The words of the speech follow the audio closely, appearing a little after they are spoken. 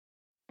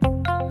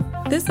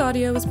This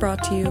audio was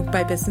brought to you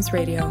by Business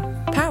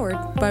Radio, powered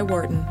by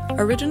Wharton,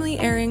 originally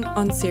airing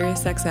on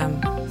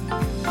SiriusXM.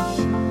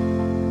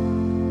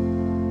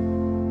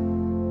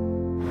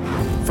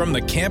 From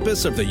the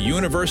campus of the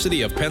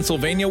University of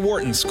Pennsylvania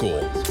Wharton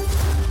School.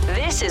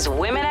 This is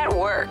Women at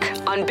Work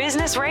on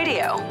Business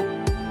Radio.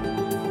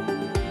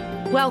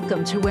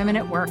 Welcome to Women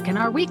at Work and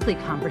our weekly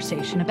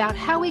conversation about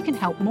how we can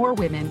help more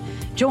women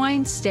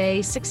join,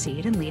 stay,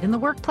 succeed, and lead in the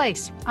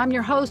workplace. I'm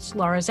your host,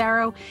 Laura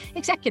Zarrow,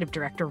 Executive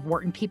Director of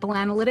Wharton People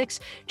Analytics,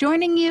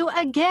 joining you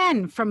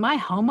again from my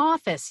home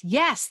office.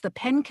 Yes, the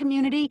Penn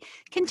community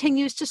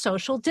continues to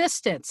social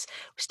distance,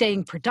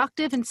 staying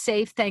productive and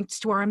safe thanks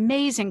to our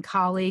amazing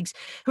colleagues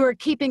who are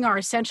keeping our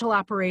essential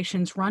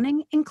operations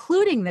running,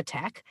 including the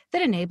tech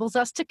that enables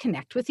us to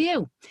connect with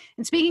you.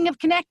 And speaking of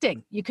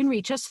connecting, you can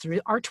reach us through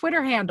our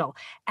Twitter handle,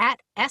 at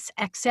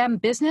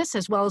SXM Business,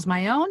 as well as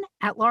my own,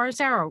 at Laura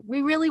Zarrow.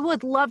 We really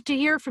would love to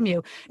hear from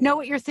you. Know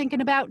what you're thinking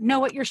about, know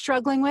what you're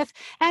struggling with,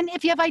 and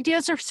if you have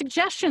ideas or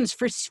suggestions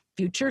for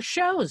future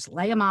shows,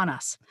 lay them on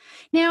us.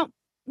 Now,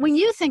 when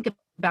you think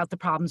about the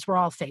problems we're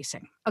all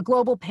facing, a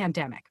global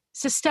pandemic,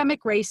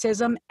 systemic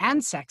racism and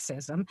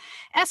sexism,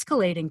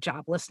 escalating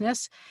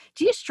joblessness,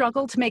 do you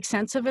struggle to make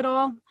sense of it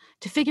all,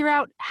 to figure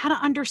out how to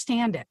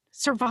understand it,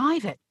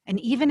 survive it, and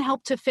even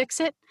help to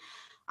fix it?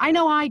 I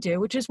know I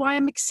do, which is why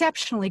I'm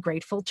exceptionally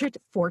grateful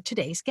for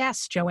today's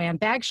guests, Joanne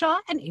Bagshaw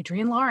and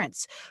Adrienne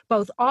Lawrence.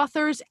 Both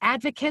authors,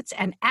 advocates,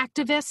 and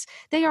activists,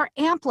 they are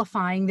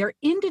amplifying their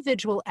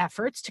individual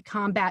efforts to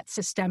combat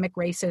systemic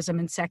racism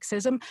and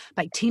sexism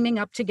by teaming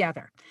up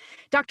together.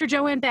 Dr.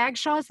 Joanne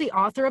Bagshaw is the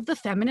author of The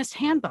Feminist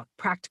Handbook,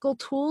 Practical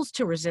Tools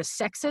to Resist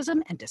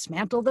Sexism and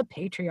Dismantle the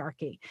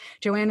Patriarchy.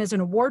 Joanne is an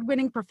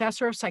award-winning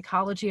professor of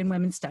psychology and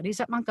women's studies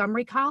at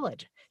Montgomery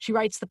College. She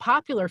writes the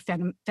popular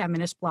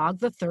feminist blog,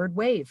 The Third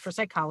Wave, for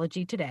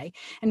Psychology Today,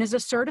 and is a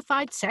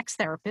certified sex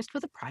therapist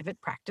with a private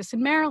practice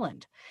in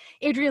Maryland.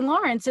 Adrienne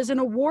Lawrence is an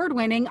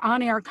award-winning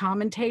on-air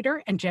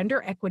commentator and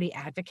gender equity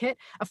advocate,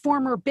 a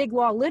former big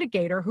law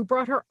litigator who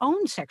brought her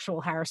own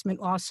sexual harassment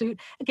lawsuit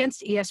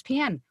against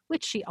ESPN,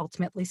 which she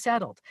ultimately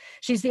settled.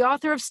 She's the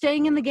author of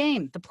Staying in the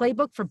Game, the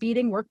playbook for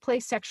beating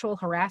workplace sexual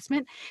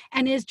harassment,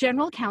 and is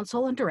general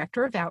counsel and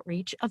director of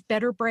outreach of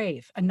Better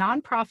Brave, a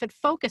nonprofit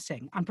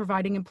focusing on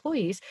providing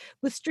employees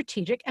with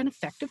strategic and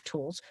effective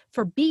tools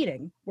for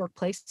beating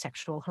workplace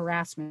sexual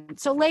harassment.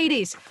 So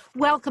ladies,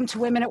 welcome to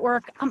Women at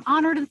Work. I'm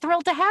honored and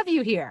thrilled to have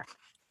you here.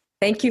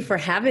 Thank you for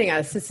having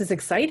us. This is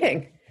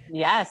exciting.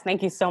 Yes,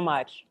 thank you so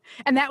much.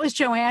 And that was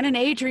Joanne and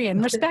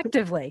Adrienne,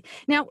 respectively.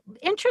 Now,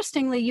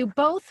 interestingly, you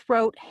both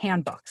wrote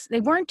handbooks.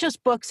 They weren't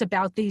just books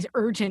about these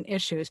urgent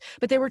issues,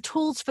 but they were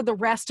tools for the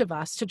rest of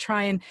us to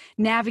try and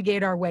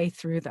navigate our way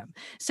through them.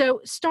 So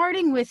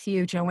starting with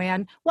you,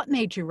 Joanne, what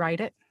made you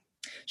write it?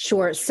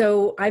 Sure.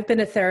 So I've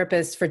been a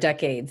therapist for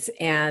decades,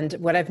 and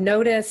what I've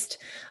noticed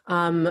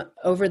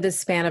over this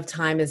span of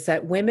time is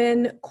that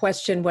women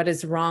question what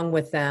is wrong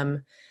with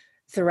them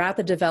throughout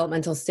the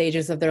developmental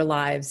stages of their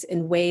lives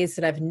in ways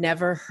that I've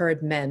never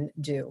heard men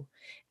do.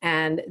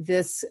 And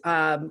this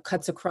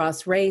cuts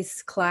across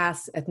race,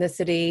 class,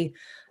 ethnicity,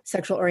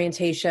 sexual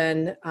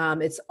orientation.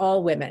 It's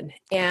all women.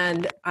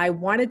 And I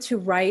wanted to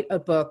write a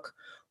book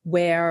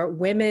where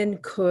women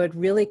could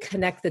really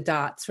connect the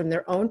dots from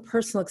their own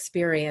personal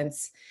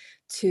experience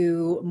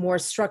to more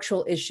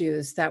structural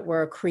issues that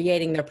were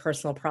creating their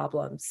personal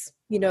problems.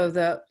 You know,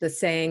 the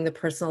saying, the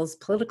personal is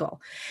political.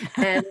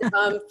 And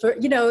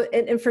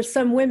for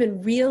some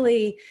women,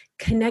 really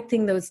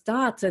connecting those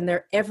dots and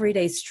their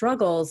everyday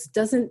struggles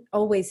doesn't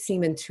always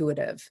seem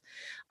intuitive.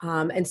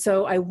 And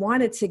so I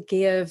wanted to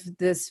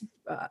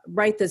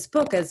write this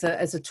book as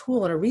a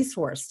tool and a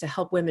resource to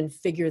help women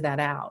figure that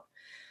out.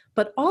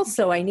 But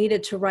also I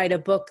needed to write a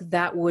book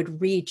that would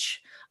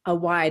reach a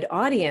wide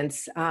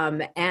audience,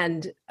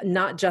 and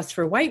not just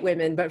for white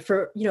women, but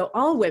for,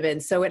 all women.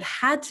 So it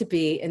had to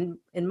be,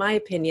 in my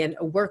opinion,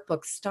 a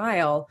workbook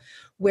style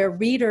where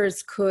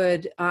readers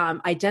could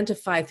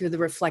identify through the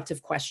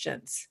reflective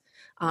questions.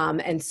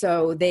 And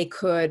so they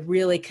could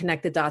really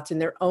connect the dots in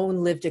their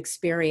own lived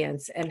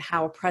experience and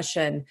how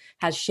oppression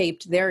has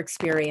shaped their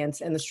experience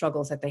and the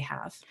struggles that they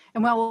have.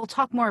 And while we'll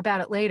talk more about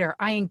it later,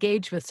 I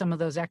engaged with some of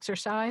those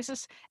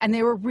exercises, and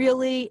they were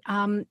really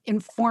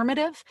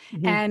informative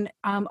and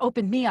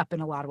opened me up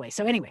in a lot of ways.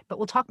 So anyway, but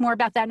we'll talk more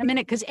about that in a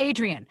minute, because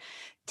Adrienne,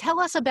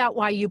 tell us about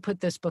why you put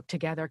this book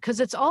together,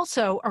 because it's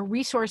also a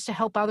resource to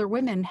help other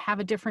women have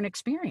a different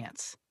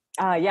experience.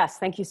 Yes,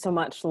 thank you so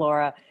much,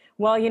 Laura.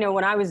 Well,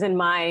 when I was in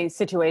my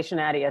situation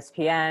at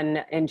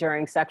ESPN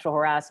enduring sexual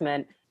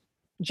harassment,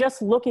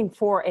 just looking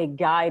for a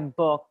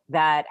guidebook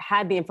that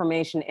had the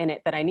information in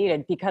it that I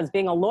needed, because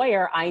being a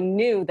lawyer, I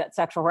knew that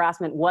sexual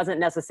harassment wasn't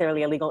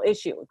necessarily a legal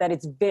issue, that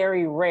it's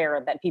very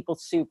rare that people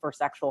sue for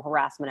sexual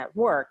harassment at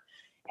work.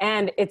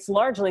 And it's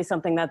largely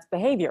something that's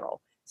behavioral.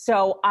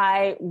 So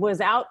I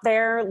was out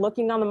there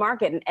looking on the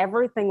market, and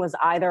everything was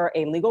either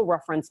a legal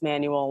reference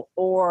manual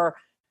or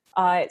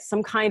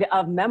some kind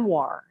of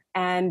memoir.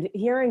 And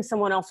hearing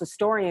someone else's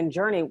story and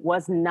journey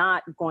was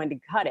not going to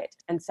cut it.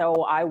 And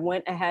so I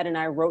went ahead and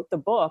I wrote the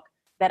book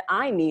that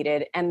I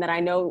needed and that I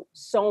know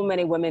so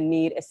many women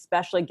need,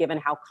 especially given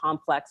how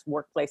complex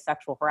workplace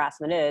sexual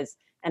harassment is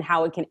and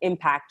how it can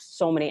impact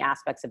so many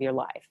aspects of your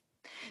life.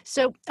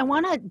 So I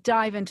want to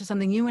dive into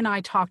something you and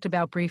I talked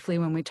about briefly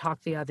when we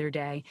talked the other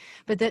day,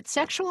 but that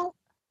sexual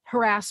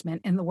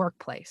harassment in the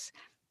workplace,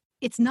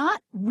 it's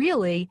not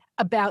really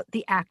about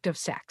the act of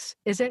sex,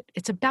 is it?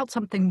 It's about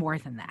something more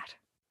than that.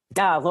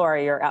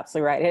 Laura, you're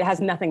absolutely right. It has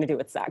nothing to do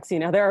with sex.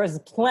 There is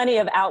plenty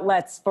of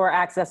outlets for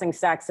accessing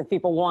sex if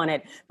people want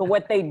it. But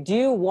what they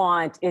do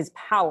want is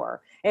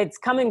power. It's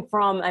coming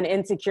from an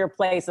insecure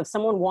place of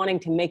someone wanting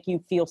to make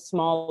you feel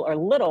small or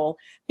little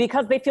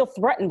because they feel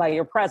threatened by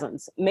your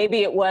presence.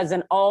 Maybe it was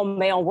an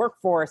all-male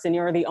workforce and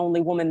you're the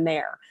only woman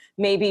there.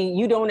 Maybe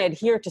you don't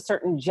adhere to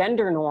certain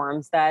gender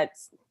norms that,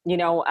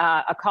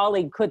 a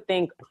colleague could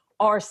think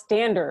are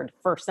standard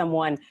for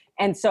someone.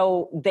 And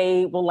so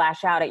they will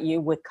lash out at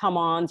you with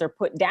come-ons or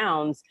put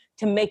downs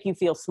to make you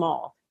feel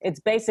small.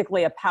 It's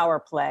basically a power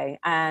play,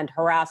 and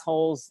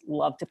harassholes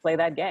love to play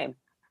that game.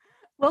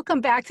 We'll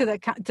come back to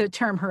the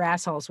term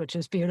harassholes, which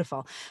is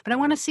beautiful. But I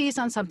want to seize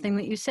on something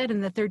that you said,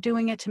 and that they're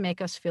doing it to make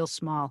us feel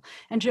small.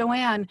 And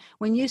Joanne,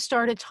 when you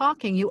started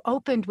talking, you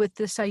opened with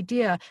this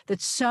idea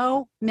that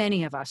so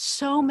many of us,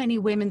 so many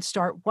women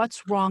start,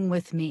 what's wrong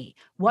with me?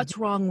 What's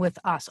wrong with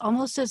us?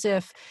 Almost as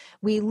if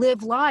we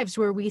live lives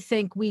where we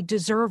think we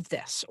deserve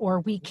this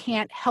or we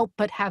can't help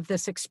but have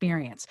this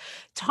experience.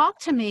 Talk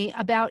to me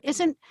about,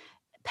 isn't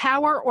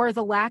power or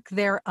the lack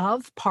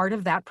thereof part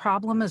of that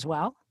problem as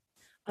well?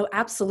 Oh,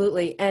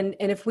 absolutely. And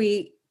if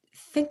we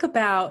think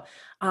about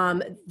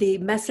the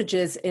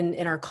messages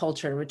in our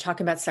culture, we're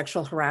talking about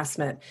sexual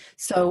harassment.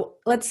 So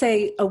let's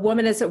say a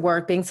woman is at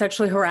work being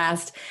sexually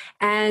harassed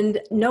and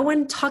no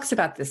one talks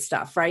about this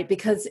stuff, right?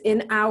 Because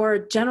in our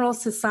general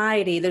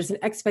society, there's an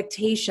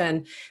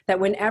expectation that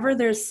whenever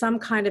there's some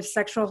kind of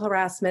sexual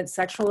harassment,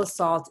 sexual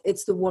assault,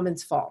 it's the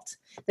woman's fault,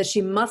 that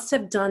she must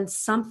have done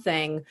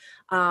something,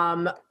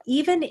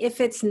 even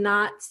if it's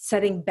not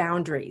setting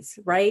boundaries,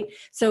 right?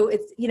 So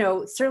it's,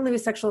 certainly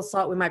with sexual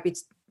assault, we might be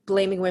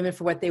blaming women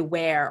for what they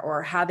wear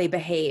or how they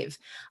behave.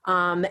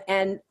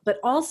 But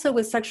also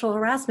with sexual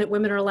harassment,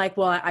 women are like,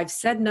 well, I've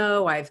said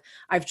no,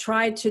 I've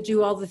tried to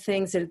do all the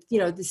things that,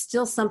 there's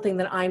still something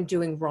that I'm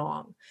doing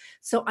wrong.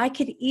 So I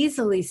could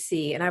easily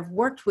see, and I've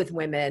worked with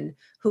women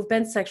who've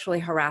been sexually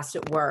harassed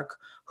at work,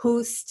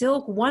 who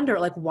still wonder,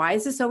 like, why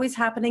is this always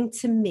happening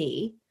to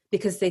me?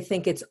 Because they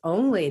think it's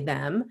only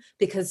them,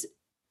 because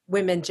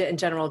women in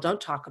general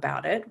don't talk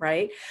about it,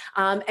 right?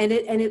 And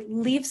it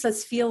leaves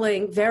us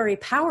feeling very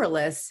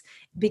powerless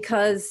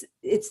because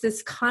it's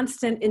this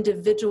constant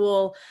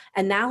individual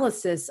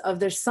analysis of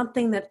there's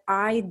something that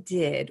I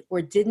did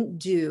or didn't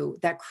do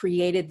that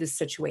created this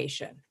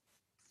situation.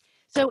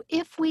 So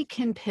if we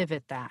can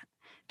pivot that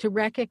to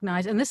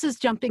recognize, and this is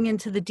jumping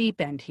into the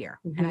deep end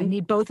here, and I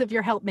need both of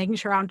your help making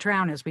sure I don't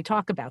drown as we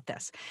talk about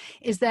this,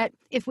 is that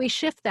if we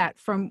shift that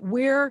from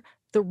where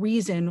the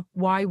reason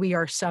why we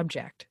are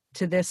subject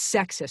to this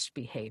sexist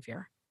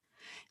behavior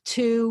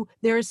to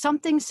there is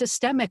something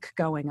systemic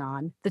going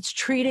on that's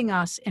treating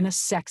us in a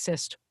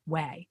sexist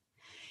way.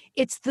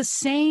 It's the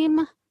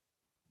same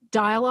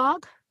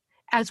dialogue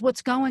as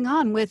what's going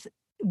on with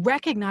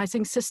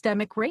recognizing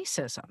systemic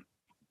racism.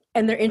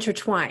 And they're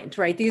intertwined,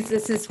 right?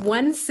 This is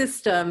one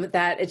system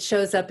that it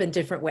shows up in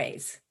different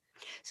ways.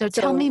 So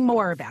tell me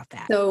more about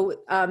that. So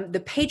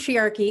the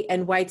patriarchy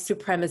and white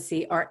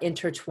supremacy are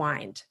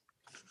intertwined,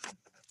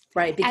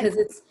 right? Because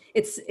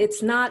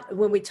it's not,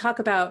 when we talk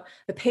about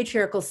the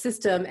patriarchal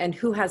system and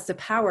who has the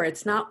power,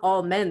 it's not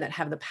all men that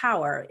have the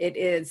power. It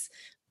is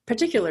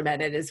particular men.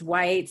 It is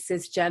white,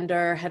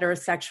 cisgender,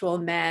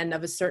 heterosexual men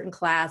of a certain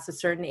class, a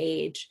certain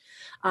age.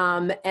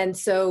 And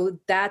so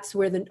that's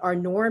where our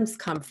norms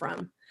come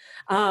from,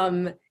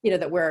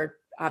 that we're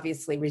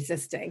obviously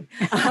resisting.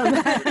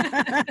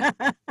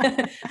 But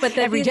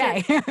every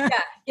day.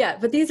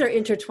 But these are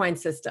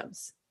intertwined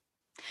systems.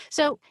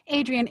 So,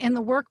 Adrienne, in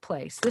the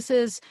workplace, this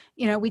is,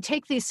 we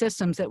take these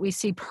systems that we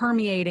see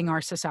permeating our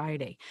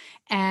society,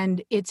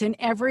 and it's in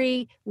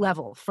every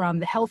level, from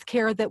the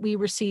healthcare that we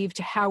receive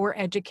to how we're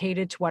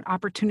educated to what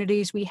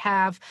opportunities we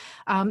have.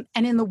 And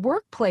in the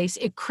workplace,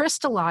 it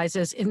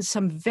crystallizes in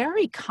some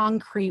very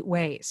concrete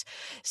ways.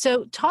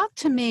 So talk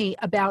to me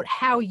about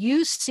how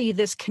you see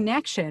this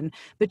connection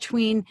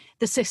between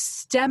the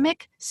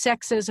systemic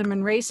sexism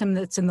and racism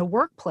that's in the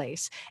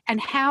workplace and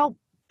how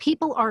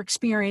people are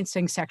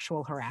experiencing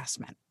sexual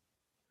harassment.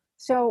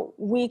 So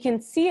we can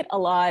see it a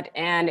lot,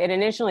 and it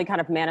initially kind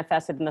of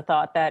manifested in the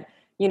thought that,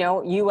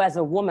 you as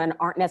a woman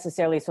aren't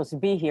necessarily supposed to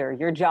be here.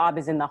 Your job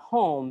is in the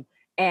home,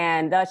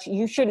 and thus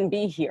you shouldn't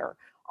be here.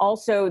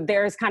 Also,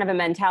 there's kind of a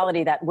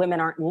mentality that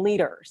women aren't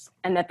leaders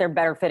and that they're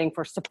better fitting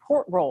for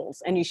support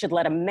roles, and you should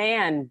let a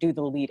man do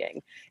the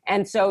leading.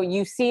 And so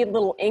you see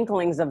little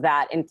inklings of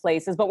that in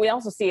places, but we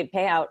also see it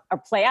play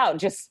out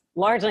just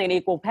largely in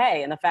equal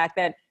pay, and the fact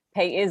that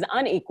pay is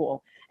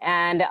unequal.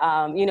 And,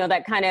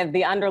 that kind of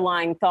the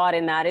underlying thought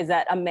in that is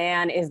that a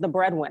man is the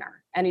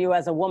breadwinner and you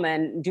as a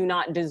woman do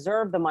not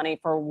deserve the money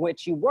for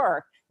which you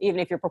work, even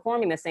if you're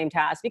performing the same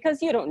task,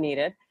 because you don't need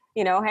it.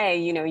 hey,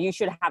 you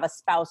should have a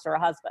spouse or a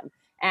husband.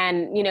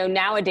 And,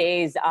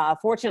 nowadays,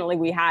 fortunately,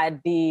 we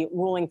had the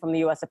ruling from the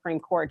U.S. Supreme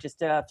Court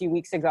just a few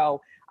weeks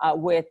ago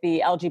with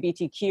the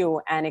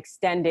LGBTQ and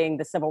extending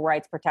the civil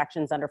rights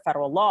protections under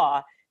federal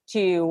law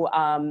to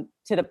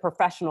the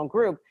professional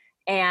group,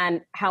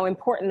 and how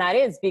important that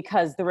is,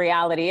 because the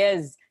reality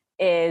is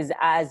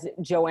as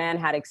Joanne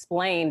had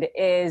explained,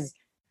 is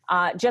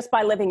just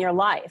by living your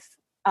life,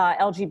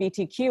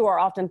 LGBTQ are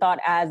often thought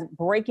as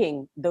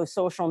breaking those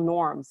social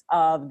norms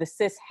of the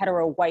cis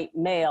hetero white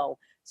male.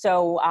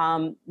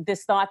 So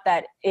this thought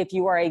that if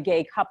you are a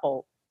gay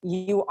couple,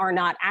 you are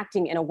not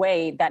acting in a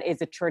way that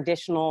is a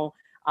traditional,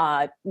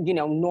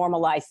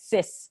 normalized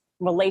cis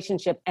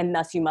relationship, and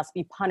thus you must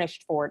be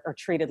punished for it or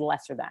treated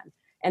lesser than.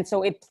 And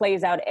so it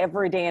plays out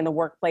every day in the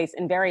workplace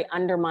in very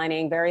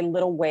undermining, very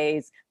little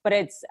ways. But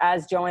it's,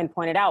 as Joanne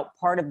pointed out,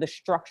 part of the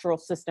structural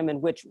system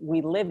in which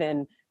we live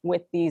in,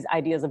 with these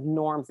ideas of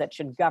norms that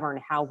should govern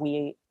how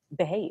we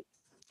behave.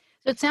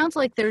 So it sounds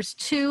like there's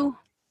two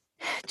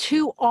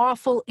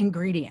awful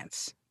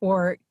ingredients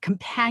or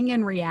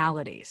companion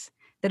realities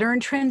that are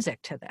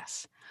intrinsic to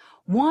this.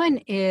 One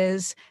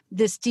is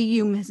this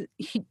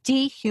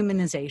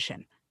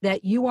dehumanization,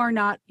 that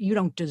you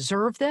don't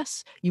deserve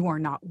this, you are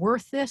not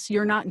worth this,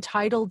 you're not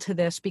entitled to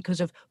this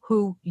because of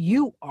who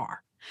you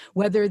are.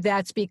 Whether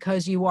that's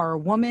because you are a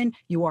woman,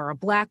 you are a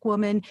Black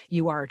woman,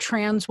 you are a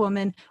trans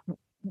woman,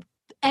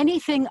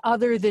 anything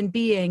other than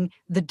being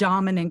the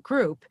dominant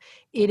group,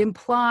 it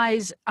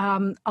implies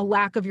a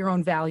lack of your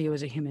own value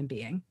as a human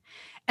being.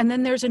 And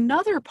then there's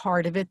another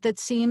part of it that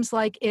seems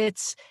like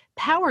it's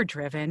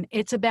power-driven.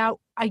 It's about,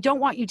 I don't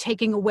want you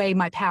taking away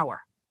my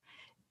power.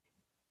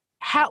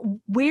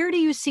 Where do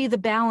you see the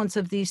balance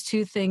of these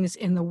two things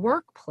in the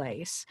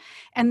workplace?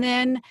 And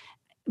then,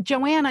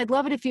 Joanne, I'd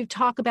love it if you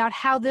talk about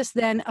how this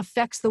then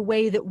affects the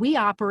way that we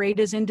operate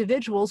as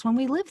individuals when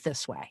we live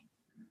this way.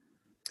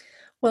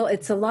 Well,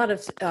 it's a lot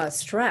of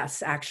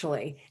stress,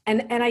 actually.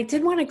 And I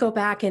did want to go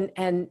back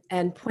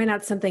and point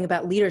out something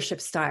about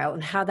leadership style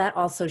and how that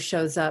also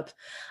shows up.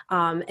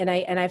 And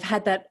I've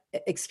had that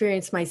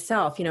experience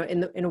myself,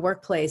 in a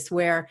workplace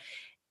where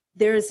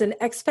there's an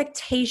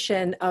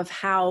expectation of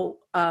how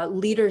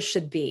leaders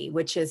should be,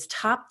 which is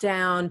top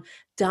down,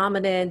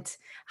 dominant,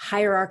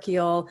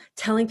 hierarchical,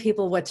 telling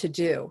people what to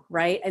do,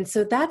 right? And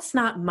so that's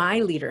not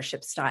my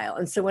leadership style.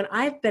 And so when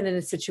I've been in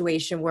a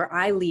situation where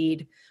I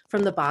lead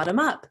from the bottom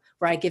up,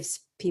 where I give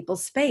people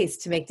space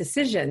to make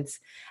decisions,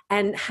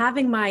 and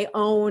having my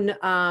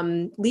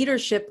own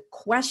leadership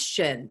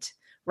questioned,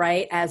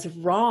 right, as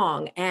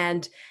wrong,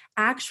 and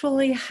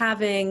actually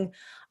having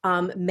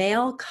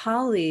male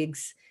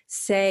colleagues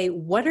say,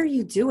 what are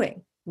you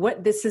doing?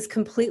 This is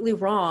completely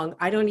wrong.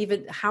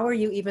 How are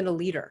you even a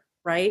leader?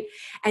 Right.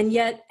 And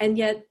yet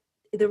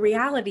the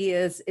reality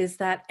is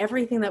that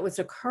everything that was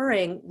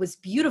occurring was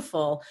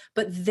beautiful,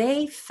 but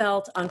they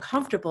felt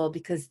uncomfortable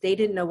because they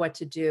didn't know what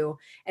to do.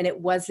 And it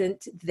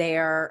wasn't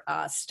their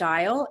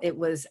style. It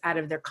was out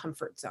of their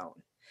comfort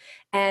zone.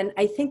 And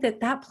I think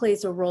that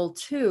plays a role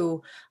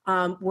too,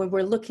 when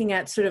we're looking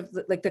at sort of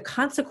like the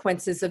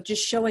consequences of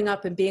just showing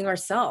up and being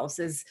ourselves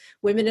as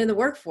women in the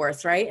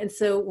workforce, right? And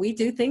so we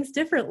do things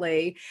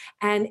differently,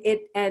 and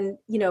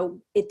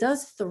it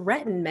does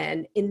threaten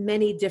men in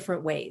many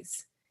different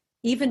ways,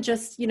 even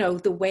just,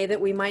 the way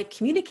that we might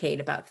communicate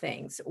about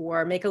things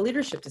or make a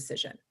leadership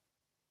decision.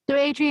 So,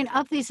 Adrienne,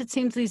 of these, it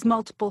seems these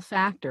multiple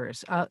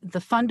factors,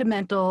 the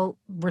fundamental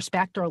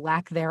respect or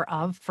lack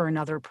thereof for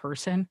another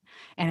person,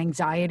 and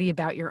anxiety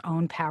about your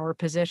own power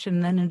position,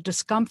 and then a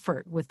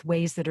discomfort with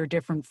ways that are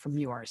different from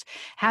yours.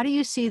 How do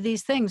you see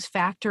these things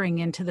factoring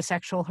into the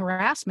sexual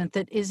harassment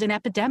that is an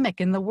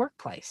epidemic in the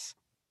workplace?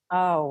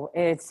 Oh,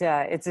 it's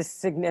a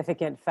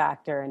significant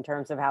factor in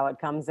terms of how it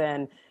comes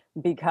in.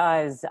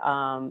 Because,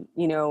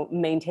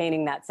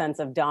 maintaining that sense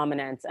of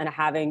dominance and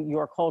having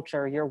your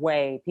culture, your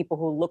way, people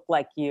who look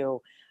like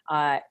you,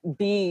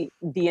 be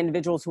the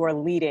individuals who are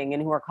leading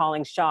and who are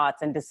calling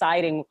shots and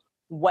deciding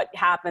what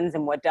happens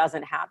and what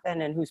doesn't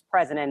happen and who's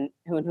present and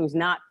who's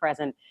not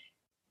present.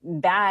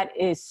 That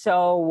is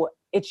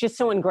it's just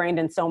so ingrained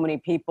in so many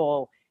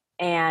people,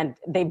 and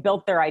they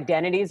built their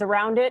identities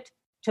around it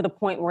to the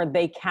point where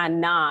they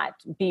cannot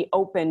be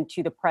open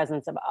to the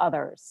presence of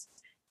others.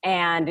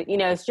 And,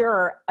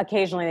 sure,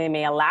 occasionally they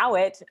may allow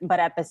it, but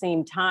at the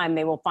same time,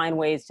 they will find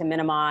ways to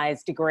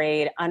minimize,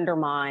 degrade,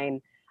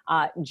 undermine,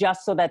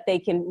 just so that they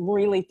can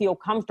really feel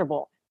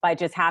comfortable by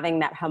just having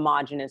that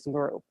homogenous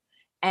group.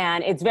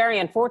 And it's very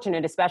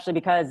unfortunate, especially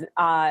because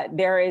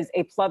there is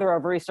a plethora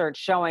of research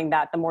showing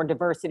that the more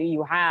diversity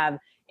you have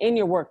in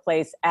your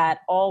workplace at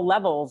all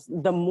levels,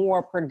 the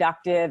more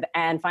productive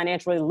and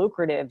financially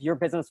lucrative your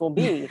business will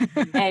be.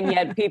 And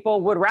yet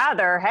people would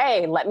rather,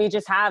 hey, let me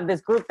just have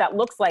this group that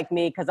looks like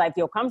me because I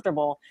feel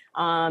comfortable.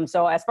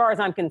 So as far as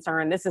I'm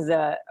concerned, this is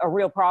a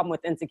real problem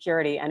with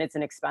insecurity, and it's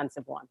an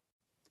expensive one.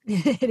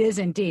 It is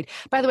indeed.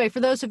 By the way, for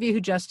those of you who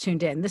just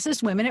tuned in, this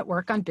is Women at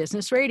Work on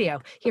Business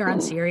Radio here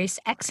on Sirius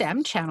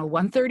XM, channel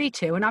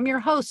 132, and I'm your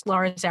host,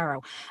 Laura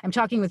Zarrow. I'm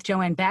talking with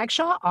Joanne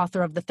Bagshaw,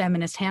 author of The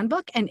Feminist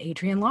Handbook, and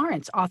Adrienne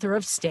Lawrence, author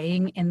of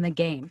Staying in the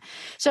Game.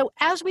 So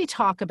as we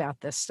talk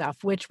about this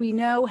stuff, which we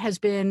know has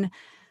been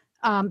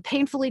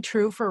painfully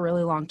true for a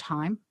really long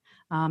time,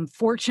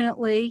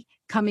 fortunately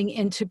coming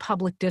into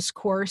public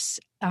discourse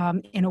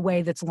in a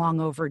way that's long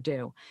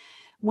overdue.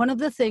 One of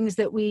the things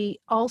that we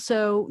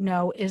also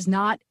know is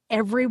not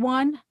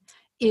everyone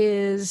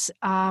is,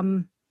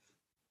 shall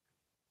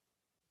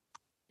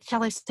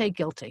I say,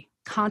 guilty,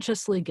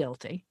 consciously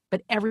guilty,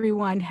 but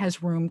everyone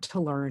has room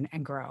to learn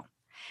and grow.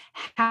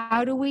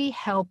 How do we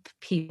help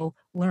people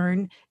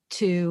learn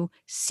to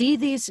see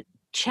these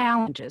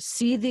challenges,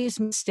 see these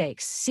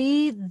mistakes,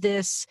 see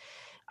this,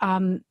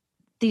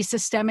 these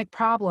systemic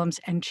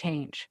problems and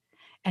change,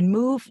 and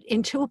move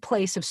into a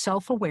place of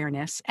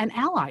self-awareness and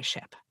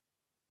allyship?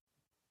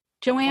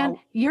 Joanne,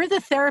 you're the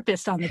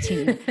therapist on the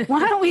team.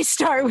 Why don't we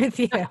start with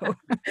you?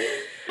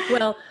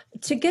 Well,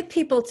 to get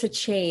people to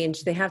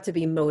change, they have to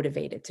be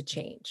motivated to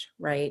change,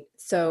 right?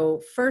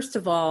 So first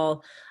of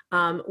all,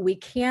 we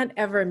can't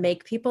ever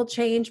make people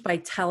change by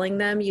telling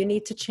them you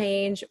need to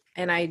change.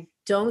 And I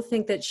don't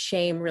think that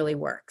shame really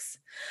works.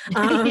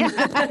 Not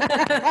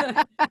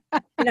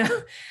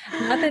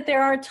that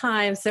there are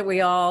times that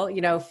we all,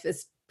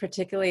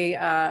 particularly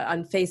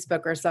on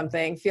Facebook or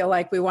something, feel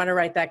like we want to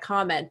write that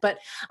comment, but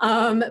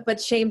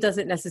shame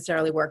doesn't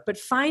necessarily work. But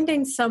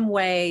finding some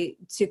way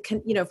to,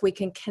 if we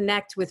can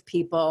connect with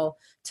people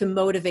to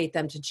motivate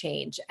them to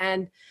change.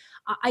 And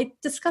I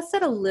discussed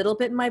that a little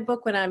bit in my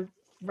book when I'm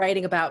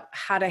writing about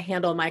how to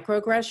handle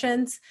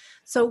microaggressions.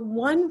 So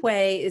one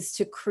way is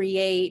to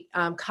create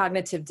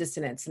cognitive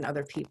dissonance in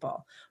other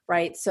people,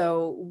 right?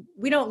 So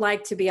we don't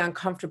like to be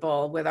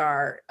uncomfortable with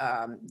our,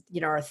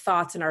 our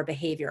thoughts and our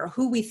behavior,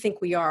 who we think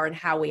we are and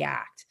how we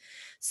act.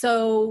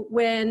 So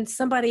when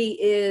somebody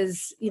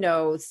is,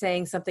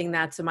 saying something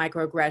that's a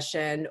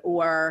microaggression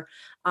or,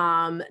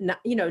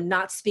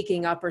 not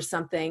speaking up or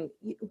something,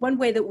 one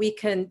way that we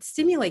can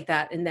stimulate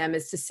that in them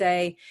is to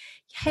say,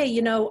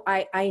 hey,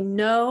 I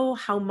know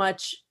how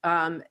much,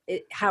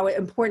 how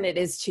important it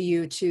is to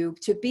you to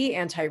be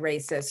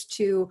anti-racist,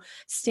 to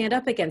stand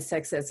up against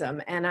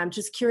sexism. And I'm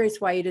just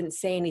curious why you didn't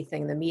say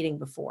anything in the meeting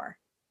before.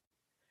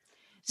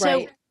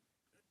 Right?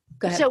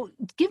 So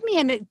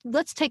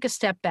let's take a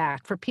step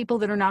back for people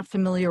that are not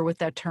familiar with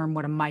that term,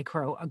 what a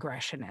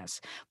microaggression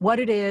is, what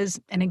it is,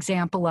 an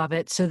example of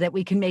it, so that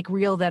we can make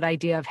real that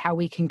idea of how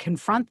we can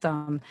confront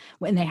them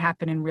when they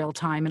happen in real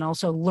time and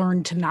also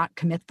learn to not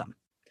commit them.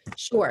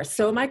 Sure.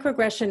 So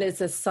microaggression is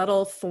a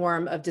subtle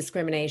form of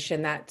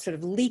discrimination that sort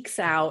of leaks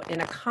out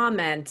in a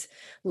comment,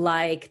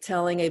 like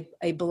telling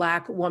a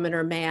Black woman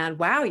or man,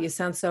 wow, you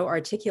sound so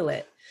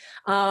articulate.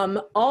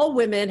 All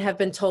women have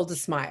been told to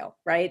smile,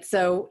 right?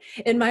 So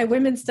in my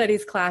women's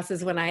studies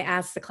classes, when I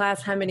ask the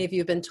class, how many of you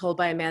have been told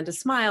by a man to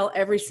smile,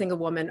 every single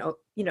woman,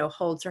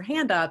 holds her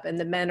hand up, and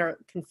the men are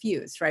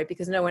confused, right?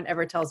 Because no one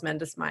ever tells men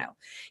to smile.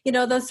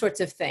 Those sorts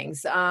of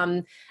things.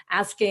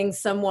 Asking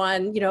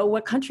someone,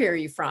 what country are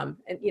you from?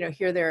 And,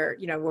 here they're,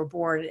 were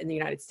born in the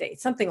United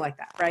States, something like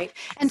that, right?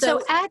 And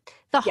so at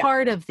the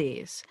heart of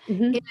these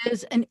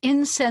is an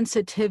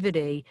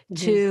insensitivity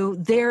to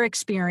their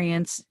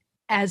experience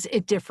as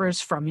it differs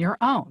from your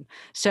own.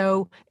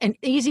 So an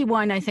easy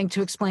one, I think,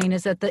 to explain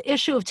is that the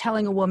issue of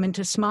telling a woman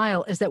to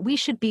smile is that we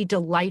should be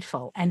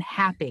delightful and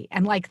happy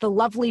and like the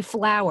lovely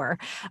flower,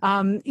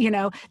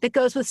 that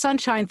goes with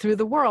sunshine through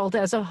the world,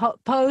 as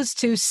opposed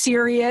to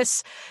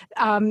serious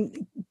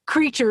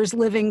creatures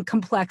living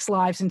complex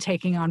lives and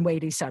taking on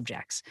weighty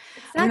subjects.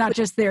 Exactly. We're not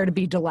just there to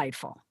be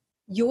delightful.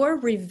 You're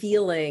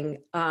revealing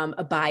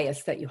a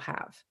bias that you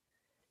have.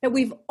 And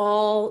we've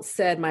all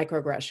said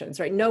microaggressions,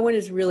 right? No one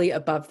is really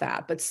above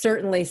that, but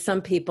certainly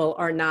some people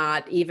are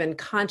not even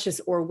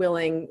conscious or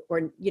willing or,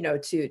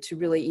 to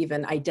really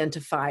even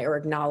identify or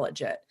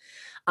acknowledge it.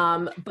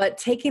 But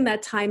taking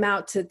that time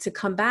out to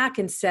come back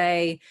and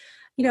say,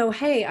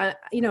 hey,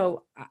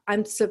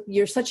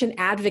 you're such an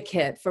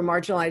advocate for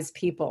marginalized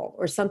people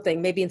or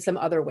something, maybe in some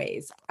other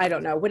ways. I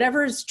don't know,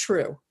 whatever is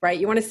true, right?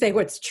 You want to say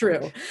what's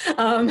true.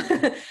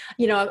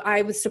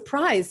 I was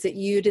surprised that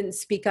you didn't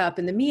speak up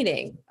in the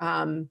meeting.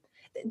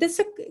 This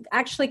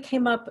actually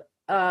came up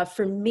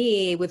for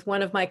me with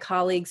one of my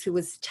colleagues who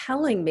was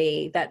telling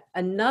me that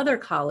another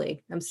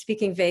colleague, I'm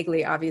speaking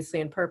vaguely, obviously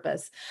on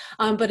purpose,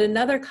 but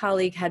another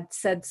colleague had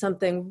said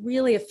something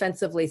really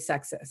offensively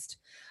sexist.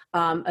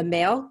 A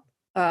male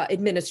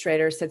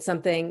administrator said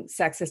something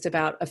sexist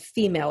about a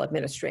female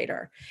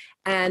administrator.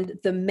 And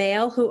the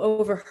male who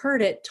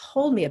overheard it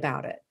told me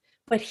about it,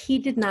 but he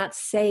did not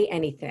say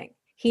anything.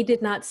 He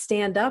did not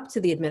stand up to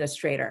the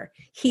administrator.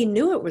 He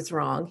knew it was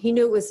wrong. He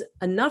knew it was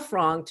enough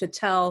wrong to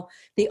tell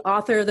the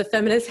author of the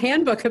Feminist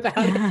Handbook about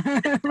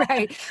it.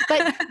 Right.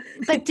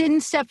 But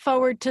didn't step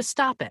forward to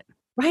stop it.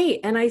 Right.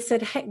 And I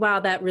said, hey, wow,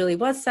 that really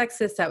was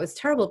sexist. That was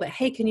terrible. But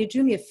hey, can you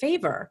do me a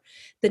favor?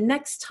 The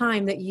next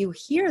time that you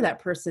hear that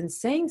person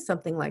saying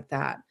something like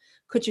that,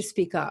 could you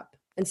speak up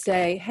and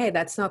say, hey,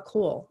 that's not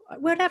cool,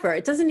 whatever.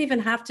 It doesn't even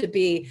have to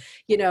be,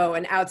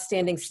 an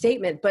outstanding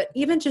statement, but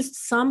even just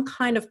some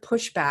kind of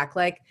pushback,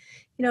 like,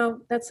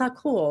 that's not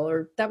cool,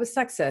 or that was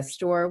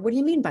sexist, or what do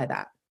you mean by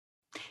that?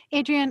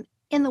 Adrienne,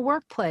 in the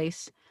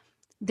workplace,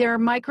 there are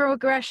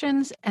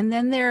microaggressions, and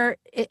then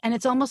and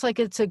it's almost like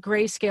it's a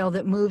grayscale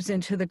that moves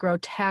into the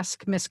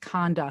grotesque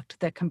misconduct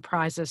that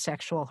comprises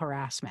sexual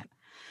harassment.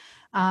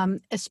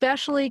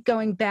 Especially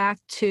going back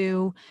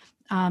to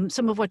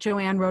some of what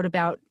Joanne wrote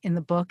about in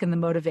the book and the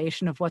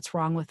motivation of what's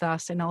wrong with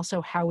us, and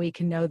also how we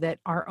can know that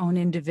our own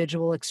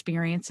individual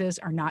experiences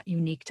are not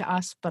unique to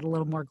us, but a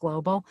little more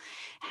global.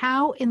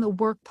 How in the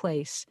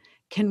workplace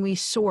can we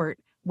sort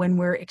when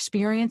we're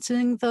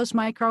experiencing those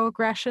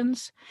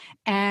microaggressions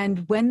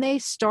and when they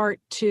start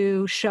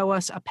to show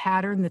us a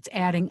pattern that's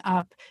adding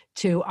up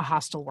to a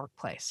hostile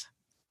workplace?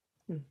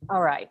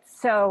 All right.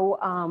 So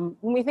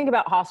when we think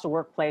about hostile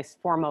workplace,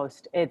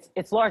 foremost,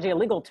 it's largely a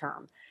legal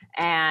term.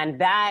 And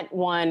that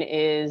one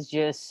is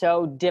just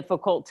so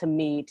difficult to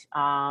meet.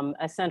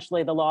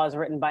 Essentially, the law is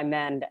written by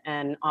men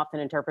and often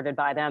interpreted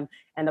by them,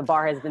 and the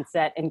bar has been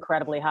set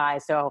incredibly high.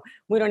 So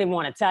we don't even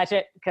want to touch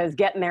it because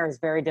getting there is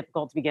very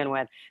difficult to begin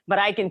with. But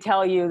I can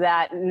tell you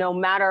that no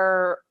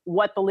matter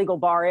what the legal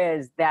bar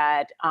is,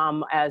 that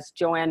as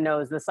Joanne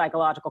knows, the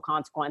psychological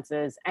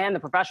consequences and the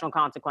professional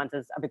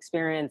consequences of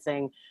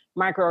experiencing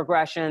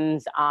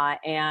microaggressions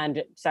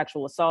and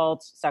sexual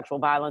assaults, sexual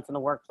violence in the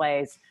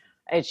workplace,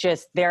 it's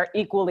just, they're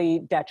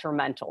equally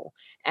detrimental.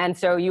 And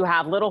so you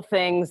have little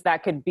things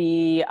that could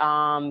be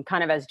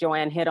kind of, as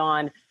Joanne hit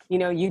on,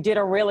 you did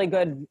a really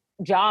good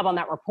job on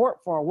that report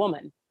for a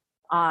woman.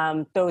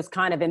 Those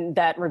kind of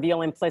that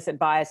reveal implicit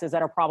biases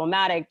that are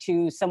problematic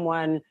to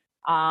someone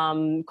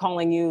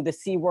calling you the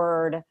C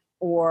word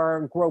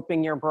or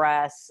groping your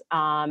breasts.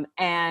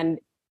 And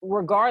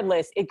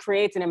regardless, it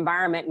creates an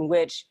environment in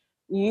which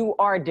you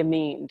are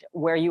demeaned,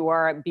 where you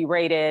are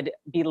berated,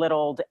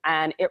 belittled,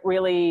 and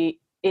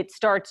it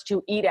starts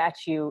to eat at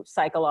you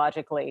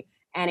psychologically,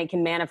 and it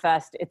can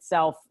manifest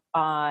itself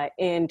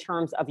in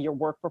terms of your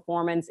work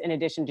performance, in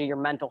addition to your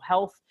mental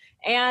health.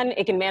 And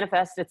it can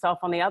manifest itself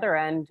on the other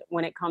end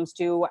when it comes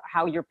to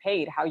how you're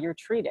paid, how you're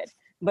treated.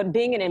 But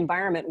being in an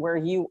environment where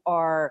you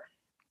are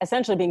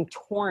essentially being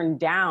torn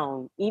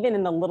down, even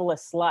in the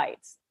littlest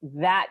slights,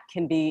 that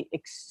can be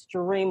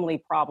extremely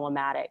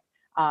problematic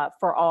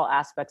for all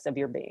aspects of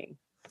your being.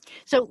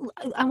 So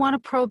I want to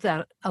probe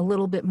that a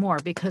little bit more,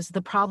 because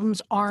the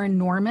problems are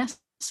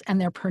enormous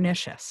and they're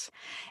pernicious.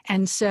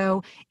 And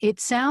so it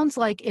sounds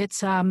like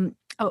it's a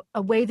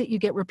way that you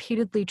get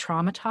repeatedly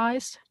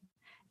traumatized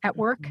at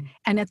work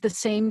and at the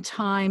same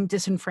time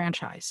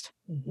disenfranchised.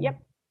 Yep.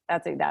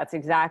 That's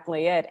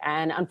exactly it.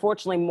 And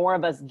unfortunately, more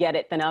of us get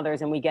it than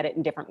others, and we get it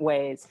in different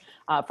ways.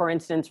 For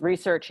instance,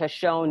 research has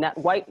shown that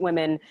white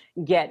women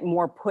get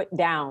more put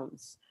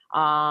downs,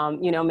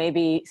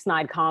 maybe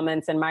snide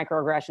comments and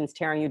microaggressions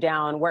tearing you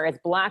down, whereas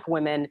Black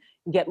women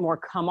get more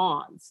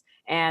come-ons.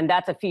 And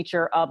that's a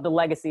feature of the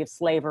legacy of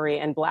slavery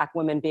and Black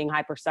women being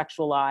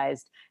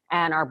hypersexualized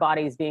and our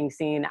bodies being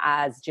seen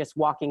as just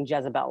walking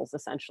Jezebels,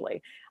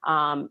 essentially.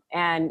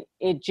 And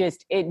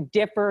it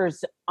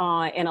differs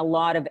in a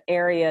lot of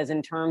areas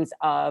in terms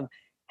of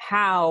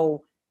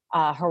how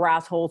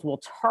harassers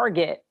will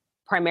target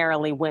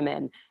primarily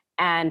women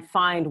and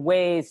find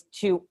ways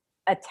to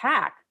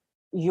attack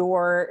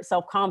your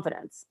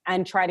self-confidence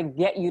and try to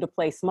get you to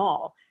play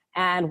small.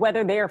 And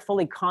whether they are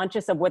fully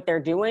conscious of what they're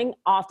doing,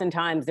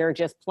 oftentimes they're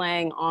just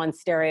playing on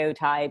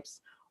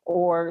stereotypes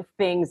or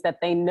things that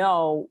they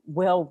know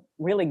will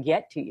really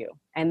get to you,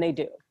 and they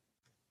do.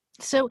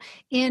 So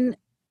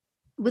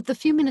with the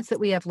few minutes that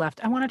we have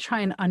left, I want to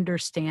try and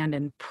understand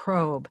and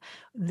probe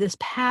this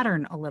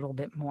pattern a little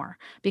bit more,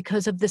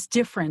 because of this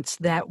difference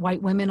that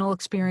white women will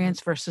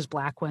experience versus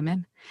Black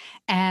women.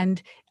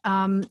 And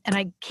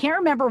I can't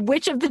remember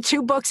which of the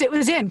two books it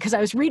was in, because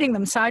I was reading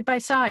them side by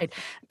side.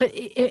 But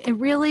it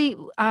really,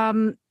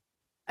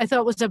 I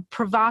thought, was a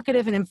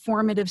provocative and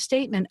informative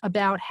statement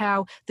about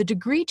how the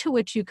degree to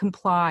which you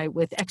comply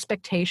with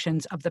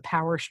expectations of the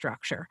power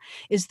structure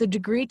is the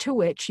degree to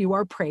which you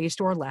are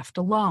praised or left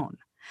alone.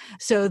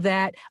 So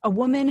that a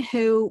woman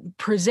who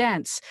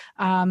presents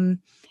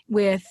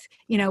with,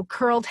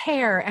 curled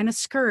hair and a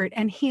skirt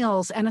and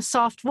heels and a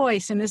soft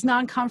voice and is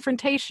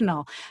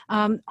non-confrontational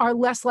are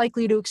less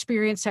likely to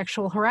experience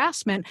sexual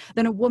harassment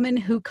than a woman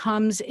who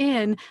comes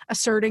in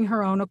asserting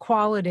her own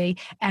equality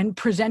and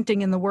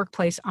presenting in the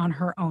workplace on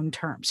her own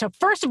terms. So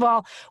first of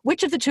all,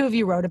 which of the two of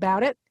you wrote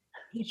about it?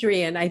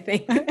 Adrienne, I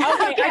think. Okay,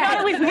 I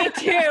thought it was me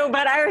too,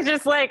 but I was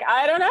just like,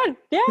 I don't know.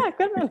 Yeah,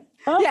 good one.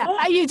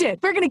 Yeah, you did.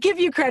 We're going to give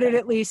you credit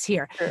at least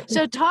here. Sure.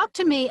 So talk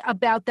to me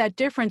about that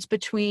difference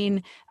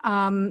between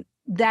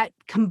that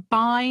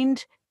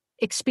combined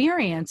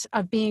experience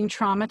of being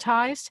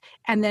traumatized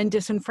and then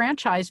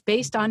disenfranchised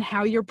based on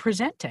how you're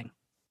presenting.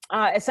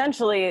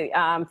 Essentially,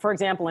 for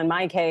example, in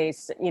my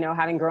case,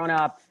 having grown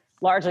up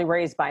largely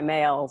raised by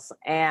males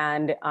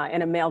and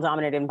in a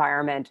male-dominated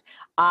environment,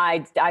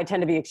 I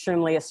tend to be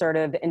extremely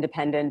assertive,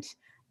 independent,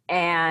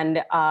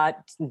 and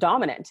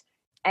dominant.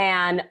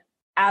 And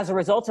as a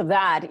result of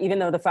that, even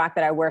though the fact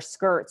that I wear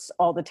skirts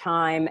all the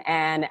time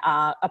and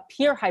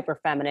appear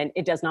hyperfeminine,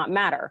 it does not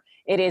matter.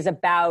 It is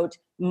about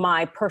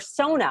my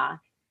persona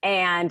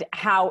and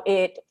how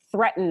it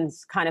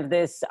threatens kind of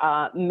this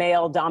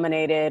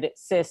male-dominated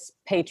cis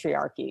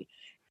patriarchy.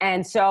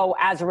 And so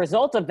as a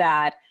result of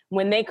that,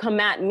 when they come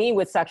at me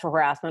with sexual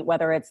harassment,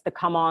 whether it's the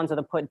come-ons or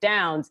the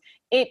put-downs,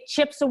 it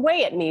chips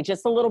away at me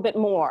just a little bit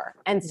more.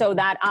 And so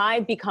that I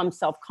become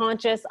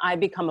self-conscious, I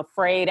become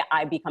afraid,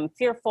 I become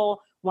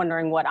fearful,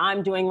 wondering what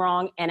I'm doing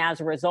wrong. And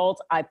as a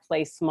result, I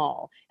play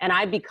small. And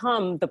I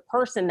become the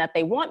person that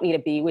they want me to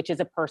be, which is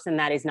a person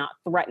that is not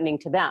threatening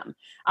to them.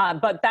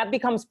 But that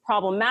becomes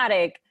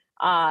problematic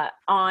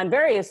on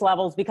various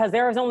levels, because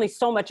there is only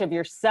so much of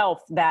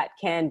yourself that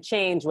can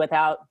change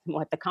without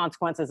what the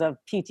consequences of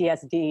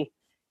PTSD,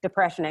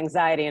 depression,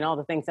 anxiety, and all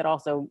the things that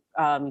also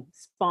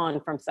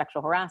spawn from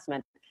sexual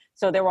harassment.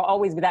 So there will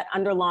always be that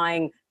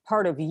underlying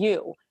part of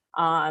you.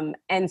 And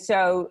this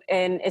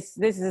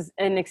is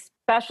an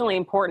especially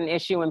important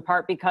issue in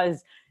part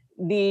because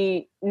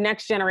the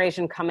next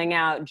generation coming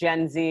out,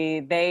 Gen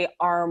Z, they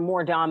are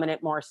more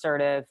dominant, more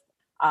assertive,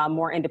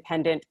 more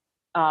independent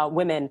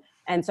women.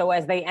 And so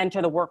as they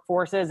enter the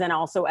workforces, and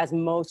also as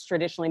most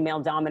traditionally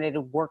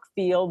male-dominated work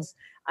fields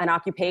and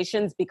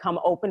occupations become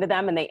open to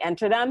them and they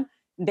enter them,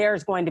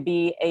 there's going to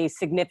be a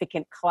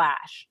significant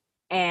clash.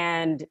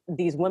 And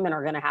these women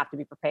are going to have to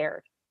be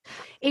prepared.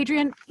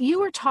 Adrienne, you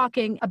were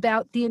talking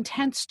about the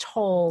intense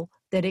toll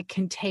that it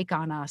can take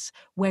on us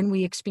when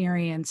we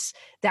experience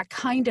that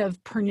kind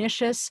of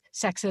pernicious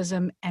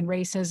sexism and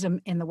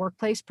racism in the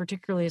workplace,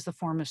 particularly as the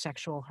form of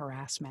sexual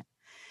harassment.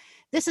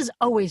 This has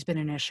always been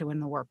an issue in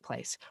the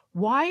workplace.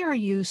 Why are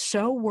you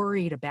so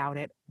worried about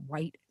it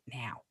right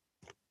now?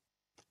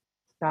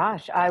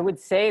 Gosh, I would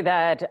say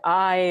that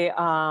I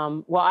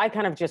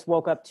kind of just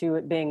woke up to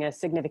it being a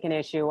significant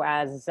issue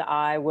as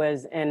I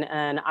was in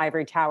an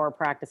ivory tower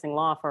practicing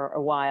law for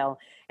a while.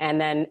 And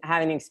then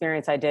having the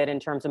experience I did in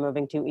terms of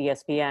moving to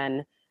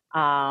ESPN,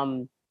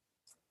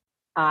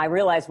 I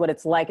realized what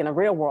it's like in the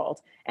real world.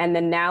 And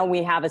then now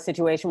we have a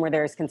situation where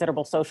there's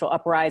considerable social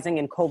uprising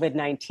in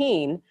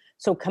COVID-19.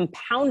 So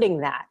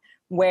compounding that,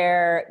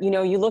 where, you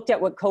know, you looked at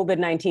what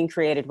COVID-19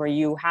 created, where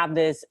you have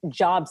this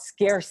job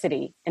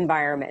scarcity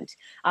environment.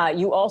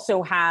 You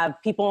also have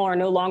people are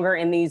no longer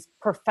in these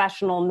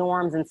professional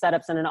norms and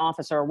setups in an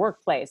office or a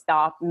workplace.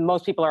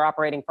 Most people are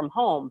operating from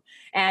home,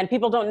 and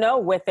people don't know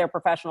what their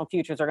professional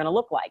futures are going to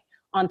look like.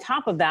 On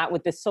top of that,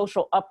 with this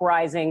social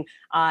uprising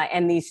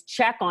and these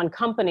check on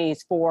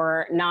companies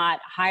for not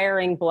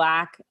hiring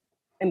Black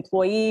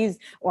employees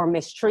or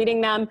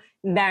mistreating them,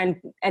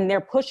 and they're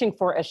pushing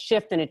for a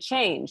shift and a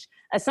change.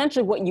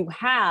 Essentially, what you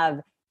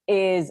have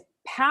is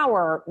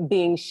power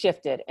being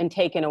shifted and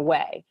taken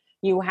away.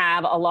 You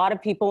have a lot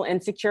of people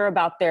insecure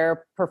about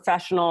their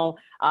professional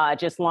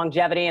just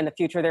longevity and the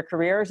future of their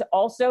careers.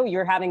 Also,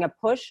 you're having a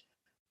push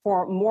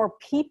for more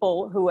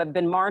people who have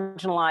been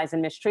marginalized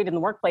and mistreated in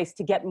the workplace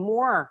to get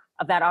more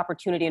of that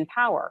opportunity and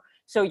power.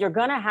 So you're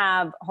going to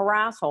have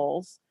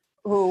harassholes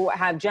who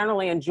have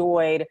generally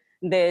enjoyed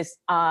this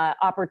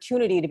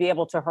opportunity to be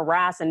able to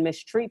harass and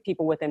mistreat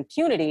people with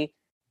impunity,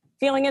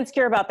 feeling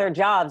insecure about their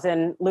jobs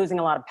and losing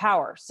a lot of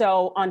power.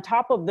 So on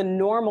top of the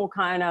normal,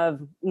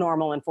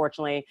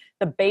 unfortunately,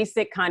 the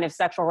basic kind of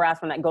sexual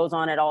harassment that goes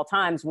on at all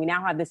times, we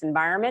now have this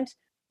environment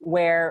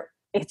where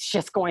it's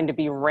just going to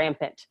be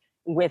rampant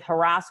with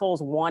harassholes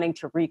wanting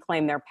to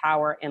reclaim their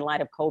power in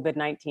light of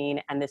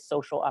COVID-19 and this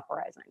social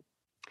uprising.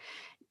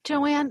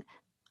 Joanne,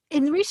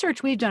 in the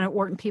research we've done at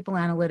Wharton People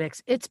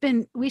Analytics,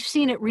 we've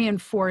seen it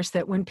reinforced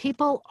that when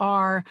people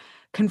are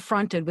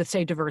confronted with,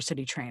 say,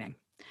 diversity training,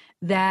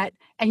 and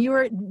you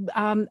were,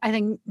 I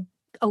think,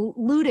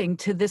 alluding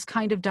to this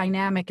kind of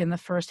dynamic in the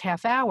first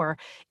half hour,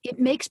 it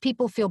makes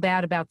people feel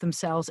bad about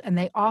themselves, and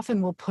they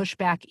often will push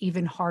back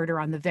even harder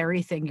on the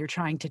very thing you're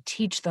trying to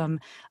teach them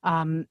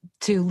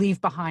to leave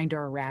behind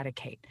or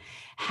eradicate.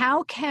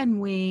 How can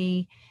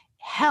we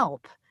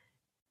help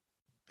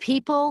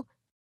people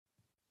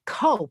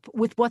cope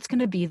with what's going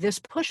to be this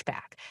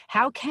pushback?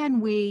 How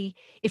can we,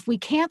 if we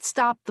can't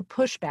stop the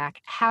pushback,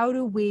 how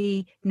do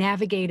we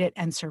navigate it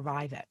and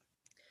survive it?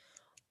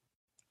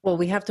 Well,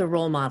 we have to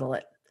role model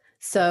it.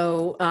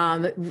 So,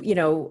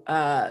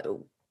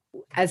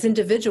 as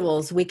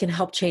individuals, we can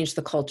help change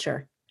the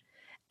culture,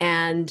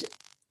 and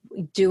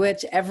we do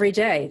it every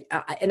day.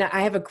 And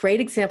I have a great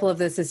example of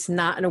this. It's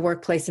not in a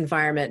workplace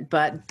environment,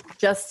 but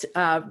just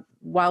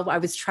while I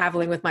was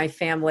traveling with my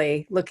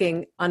family,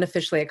 looking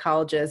unofficially at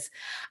colleges,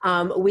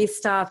 we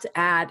stopped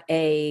at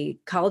a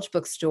college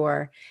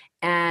bookstore,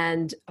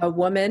 and a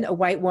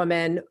white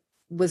woman,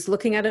 was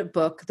looking at a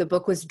book. The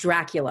book was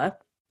Dracula.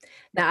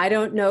 Now, I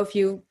don't know if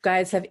you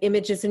guys have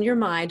images in your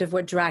mind of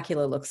what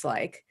Dracula looks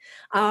like,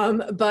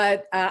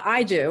 but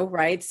I do,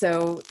 right?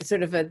 So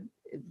sort of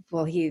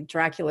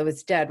Dracula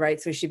was dead,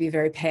 right? So he should be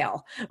very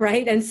pale,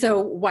 right? And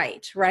so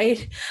white,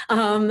 right?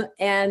 But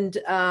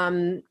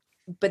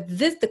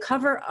the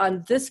cover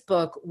on this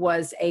book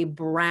was a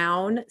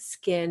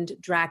brown-skinned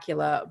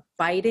Dracula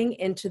biting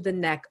into the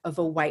neck of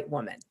a white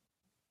woman.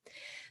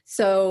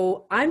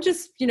 So I'm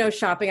just,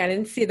 shopping. I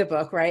didn't see the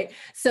book, right?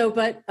 So,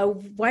 but a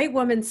white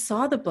woman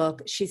saw the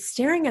book. She's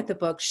staring at the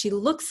book. She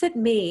looks at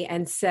me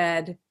and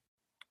said,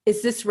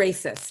 "Is this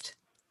racist?"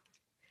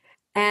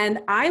 And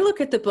I look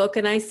at the book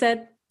and I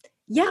said,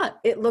 "Yeah,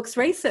 it looks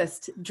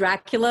racist.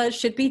 Dracula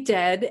should be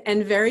dead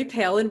and very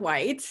pale and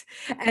white.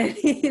 And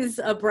he's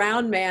a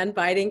brown man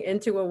biting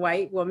into a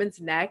white woman's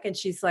neck." And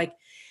she's like,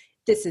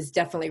 "This is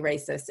definitely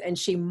racist." And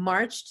she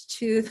marched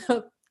to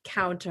the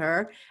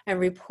counter and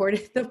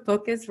reported the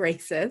book as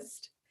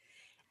racist.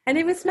 And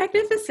it was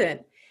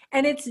magnificent.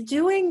 And it's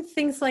doing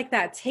things like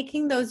that,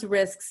 taking those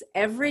risks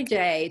every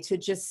day to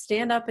just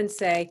stand up and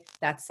say,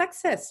 "That's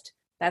sexist.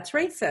 That's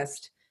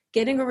racist."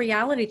 Getting a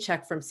reality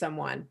check from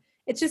someone.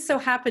 It just so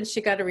happened she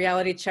got a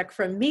reality check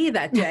from me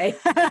that day.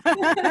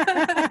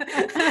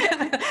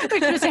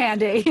 Which was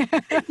handy.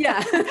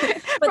 Yeah.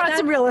 Brought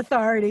some real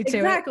authority to it.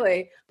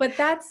 Exactly. But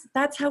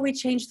that's how we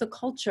change the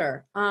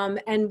culture.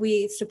 And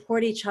we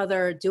support each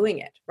other doing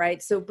it,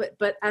 right? So,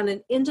 but on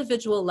an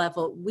individual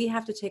level, we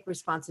have to take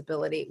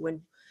responsibility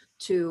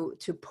to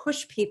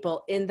push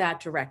people in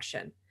that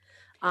direction.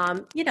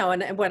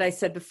 And what I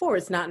said before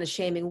is not in a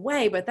shaming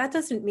way, but that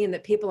doesn't mean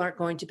that people aren't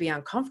going to be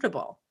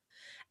uncomfortable.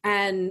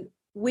 And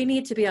we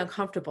need to be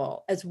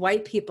uncomfortable. As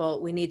white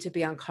people, we need to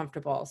be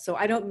uncomfortable. So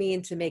I don't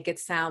mean to make it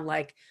sound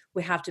like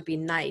we have to be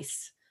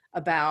nice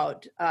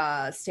about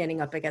standing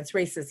up against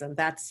racism.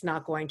 That's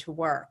not going to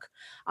work.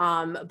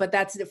 But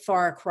that's a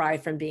far cry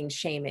from being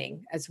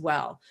shaming as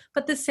well.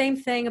 But the same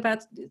thing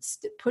about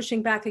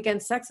pushing back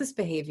against sexist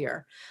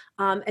behavior.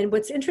 And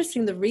what's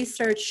interesting, the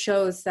research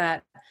shows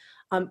that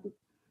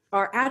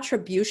our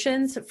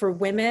attributions for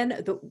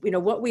women,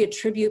 what we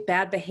attribute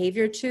bad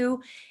behavior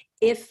to,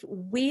 if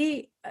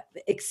we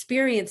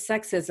experience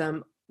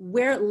sexism,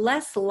 we're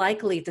less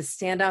likely to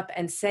stand up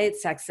and say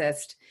it's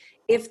sexist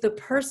if the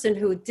person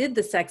who did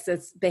the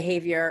sexist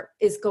behavior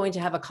is going to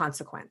have a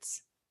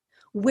consequence.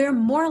 We're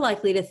more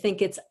likely to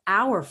think it's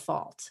our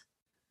fault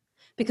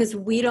because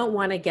we don't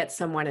want to get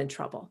someone in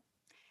trouble.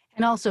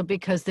 And also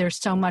because there's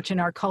so much in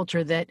our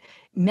culture that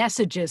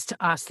messages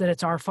to us that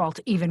it's our fault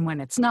even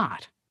when it's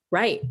not.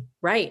 Right.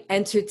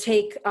 And to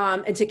take,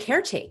 and to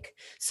caretake.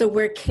 So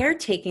we're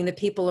caretaking the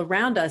people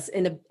around us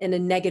in a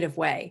negative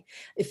way.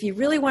 If you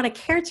really want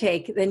to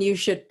caretake, then you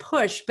should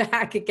push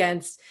back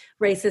against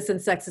racist and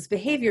sexist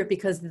behavior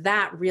because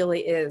that really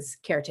is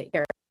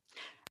caretaking.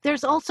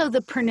 There's also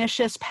the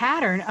pernicious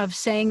pattern of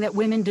saying that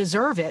women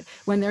deserve it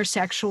when they're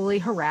sexually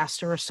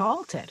harassed or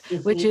assaulted,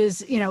 which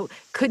is,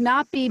 could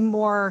not be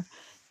more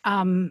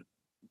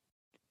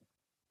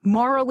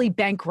morally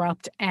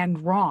bankrupt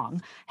and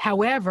wrong.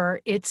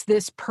 However, it's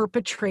this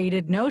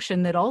perpetrated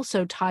notion that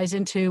also ties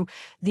into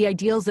the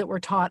ideals that we're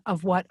taught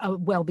of what a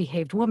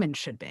well-behaved woman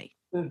should be.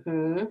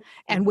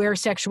 And where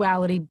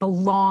sexuality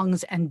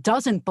belongs and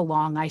doesn't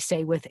belong, I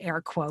say with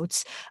air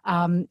quotes,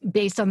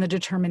 based on the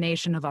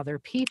determination of other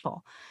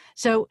people.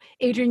 So,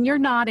 Adrienne, you're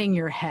nodding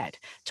your head.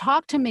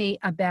 Talk to me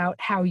about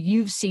how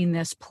you've seen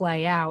this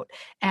play out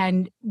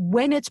and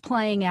when it's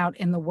playing out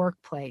in the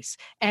workplace.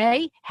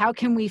 How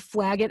can we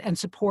flag it and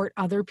support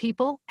other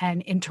people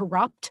and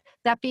interrupt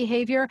that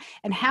behavior?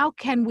 And how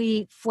can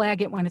we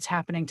flag it when it's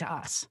happening to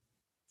us?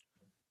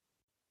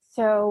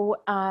 So,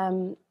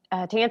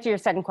 to answer your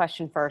second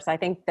question first, I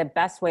think the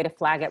best way to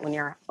flag it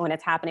when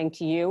it's happening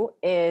to you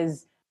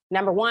is,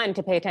 number one,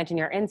 to pay attention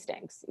to your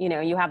instincts.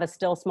 You have a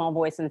still small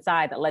voice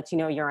inside that lets you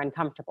know you're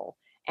uncomfortable,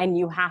 and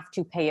you have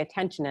to pay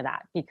attention to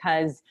that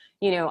because,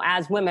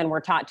 as women, we're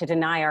taught to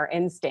deny our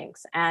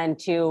instincts and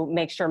to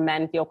make sure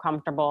men feel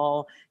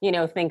comfortable,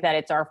 think that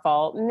it's our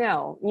fault.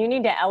 No, you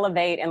need to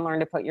elevate and learn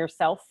to put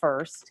yourself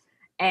first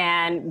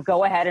and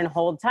go ahead and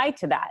hold tight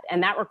to that.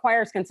 And that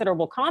requires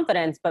considerable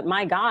confidence. But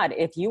my God,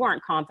 if you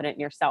aren't confident in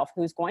yourself,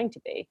 who's going to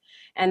be?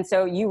 And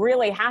so you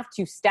really have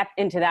to step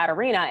into that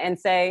arena and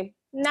say,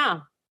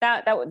 no,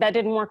 that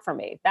didn't work for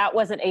me. That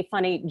wasn't a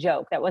funny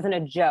joke. That wasn't a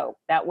joke.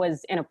 That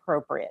was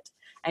inappropriate.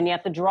 And you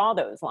have to draw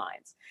those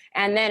lines.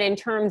 And then in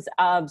terms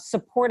of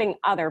supporting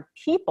other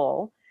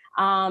people,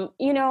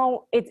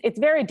 it's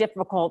very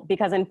difficult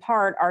because in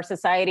part our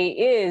society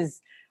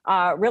is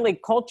really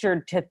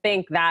cultured to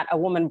think that a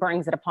woman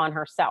brings it upon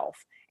herself.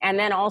 And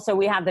then also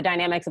we have the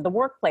dynamics of the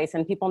workplace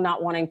and people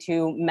not wanting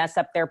to mess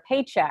up their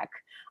paycheck.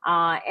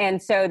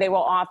 And so they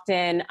will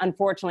often,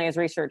 unfortunately, as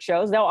research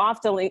shows, they'll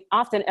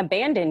often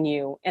abandon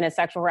you in a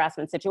sexual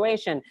harassment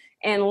situation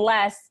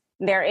unless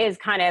there is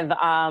kind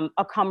of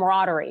a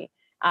camaraderie.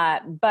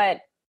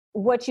 But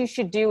what you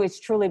should do is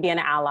truly be an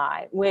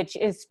ally, which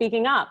is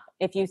speaking up.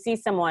 If you see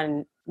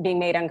someone being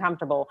made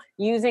uncomfortable,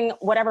 using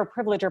whatever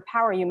privilege or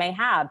power you may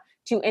have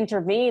to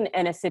intervene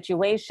in a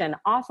situation,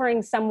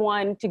 offering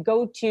someone to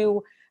go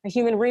to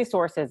human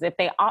resources if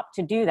they opt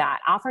to do that,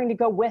 offering to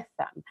go with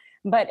them,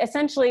 but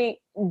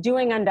essentially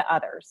doing unto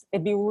others.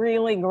 It'd be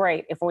really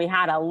great if we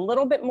had a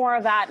little bit more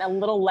of that and a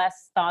little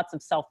less thoughts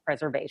of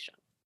self-preservation.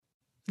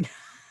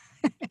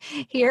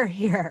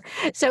 Here.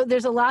 So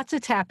there's a lot to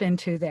tap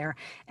into there.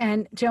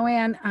 And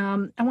Joanne,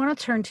 I want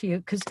to turn to you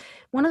because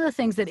one of the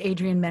things that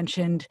Adrienne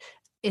mentioned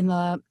in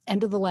the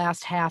end of the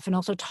last half, and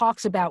also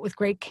talks about with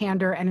great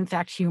candor and in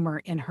fact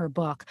humor in her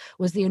book,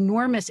 was the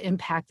enormous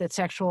impact that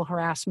sexual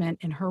harassment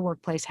in her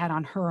workplace had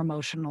on her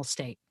emotional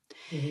state.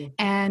 Mm-hmm.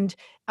 And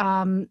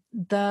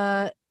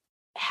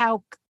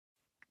how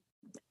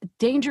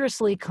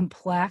dangerously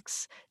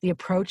complex the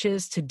approach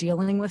is to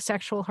dealing with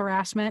sexual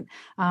harassment,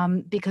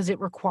 because it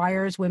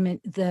requires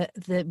women the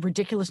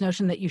ridiculous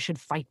notion that you should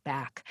fight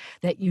back,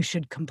 that you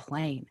should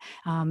complain.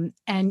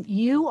 And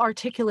you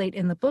articulate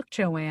in the book,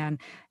 Joanne,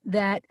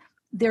 that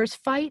there's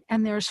fight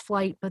and there's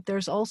flight, but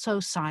there's also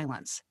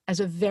silence as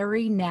a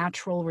very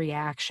natural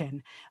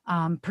reaction,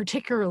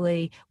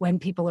 particularly when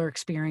people are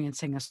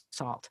experiencing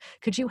assault.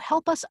 Could you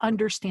help us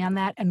understand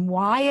that and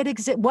why it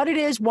exists, what it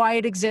is, why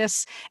it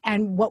exists,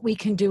 and what we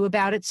can do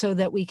about it so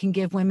that we can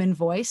give women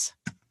voice?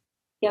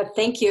 Yeah,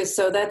 thank you.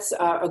 So that's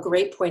a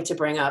great point to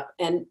bring up.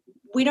 And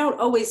we don't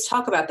always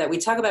talk about that. We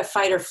talk about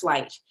fight or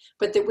flight,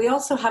 but that we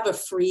also have a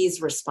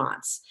freeze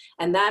response.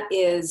 And that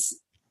is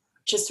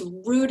just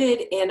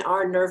rooted in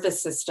our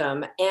nervous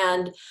system.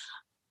 And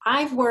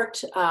I've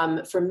worked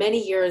for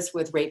many years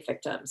with rape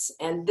victims,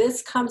 and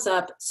this comes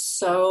up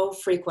so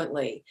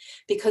frequently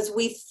because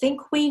we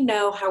think we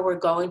know how we're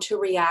going to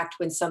react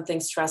when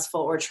something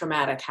stressful or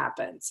traumatic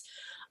happens.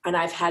 And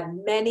I've had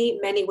many,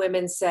 many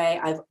women say,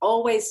 I've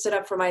always stood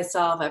up for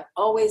myself. I've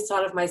always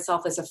thought of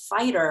myself as a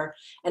fighter,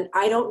 and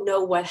I don't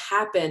know what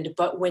happened,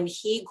 but when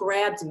he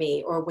grabbed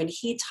me or when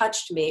he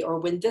touched me or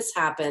when this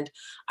happened,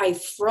 I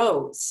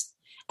froze.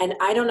 And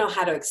I don't know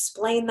how to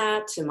explain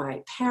that to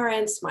my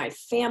parents, my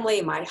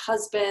family, my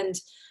husband,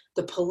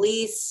 the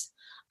police.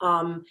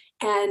 And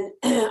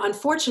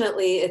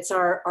unfortunately, it's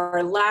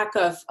our lack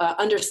of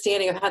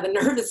understanding of how the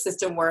nervous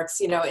system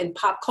works, in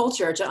pop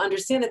culture, to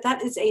understand that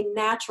that is a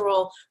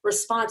natural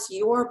response.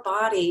 Your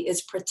body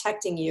is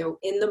protecting you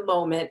in the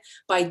moment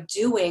by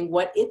doing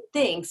what it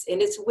thinks in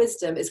its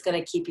wisdom is going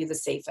to keep you the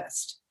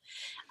safest.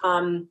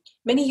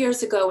 Many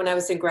years ago when I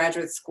was in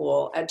graduate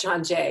school at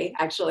John Jay,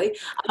 actually,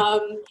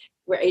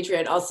 where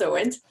Adrienne also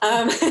went.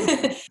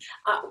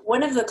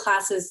 One of the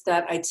classes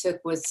that I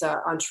took was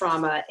on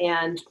trauma,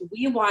 and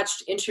we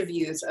watched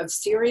interviews of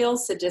serial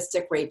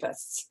sadistic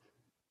rapists.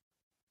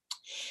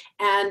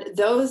 And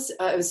those,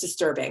 it was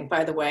disturbing,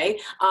 by the way,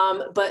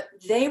 but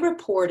they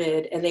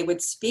reported and they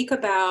would speak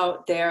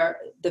about the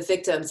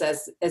victims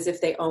as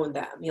if they owned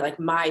them, like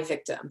my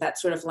victim, that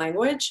sort of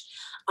language.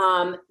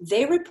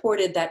 They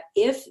reported that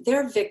if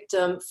their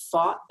victim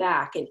fought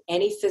back in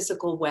any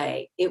physical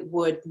way, it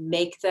would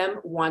make them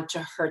want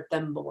to hurt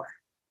them more.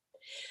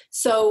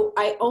 So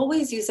I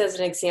always use as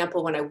an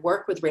example when I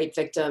work with rape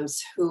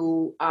victims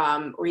who,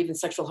 or even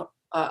sexual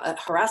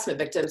harassment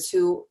victims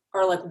who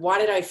are like, why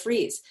did I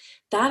freeze?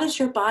 That is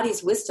your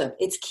body's wisdom.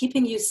 It's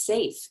keeping you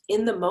safe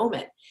in the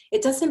moment.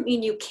 It doesn't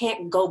mean you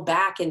can't go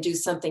back and do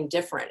something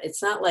different.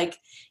 It's not like,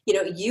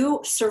 you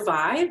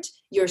survived,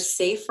 you're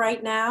safe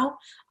right now.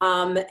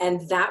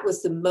 And that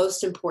was the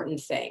most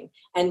important thing.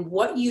 And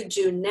what you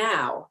do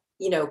now,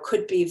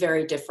 could be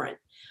very different.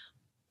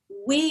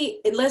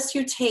 Unless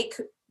you take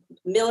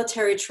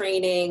military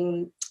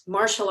training,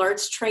 martial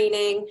arts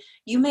training,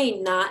 you may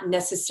not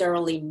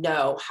necessarily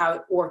know how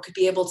or could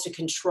be able to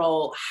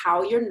control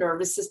how your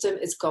nervous system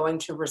is going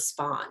to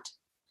respond.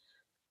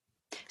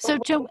 So,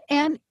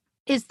 Joanne,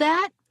 is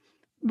that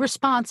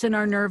response in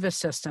our nervous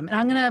system? And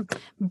I'm going to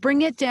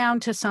bring it down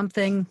to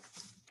something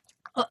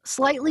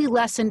slightly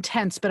less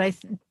intense, but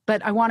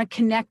I want to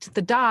connect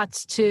the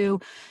dots to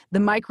the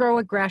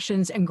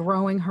microaggressions and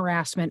growing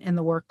harassment in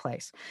the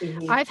workplace.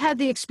 Mm-hmm. I've had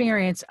the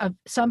experience of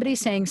somebody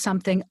saying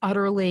something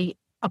utterly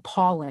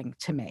appalling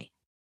to me.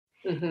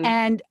 Mm-hmm.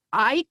 And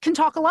I can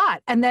talk a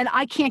lot, and then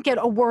I can't get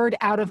a word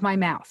out of my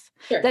mouth.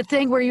 Sure. That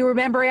thing where you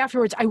remember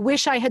afterwards, I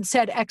wish I had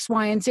said X,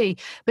 Y, and Z,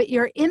 but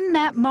you're in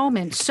that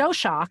moment so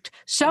shocked,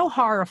 so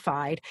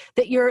horrified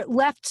that you're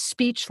left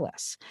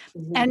speechless.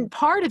 Mm-hmm. And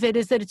part of it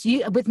is that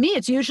with me,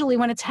 it's usually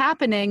when it's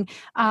happening,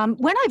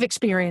 when I've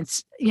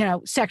experienced,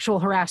 sexual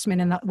harassment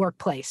in the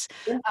workplace.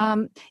 Yeah.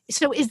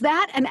 So is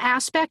that an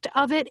aspect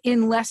of it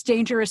in less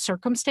dangerous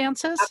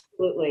circumstances?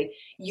 Absolutely.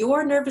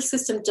 Your nervous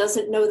system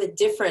doesn't know the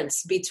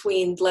difference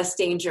between less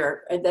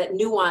danger, that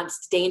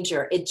nuanced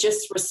danger. It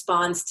just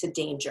responds to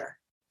danger.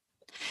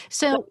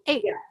 So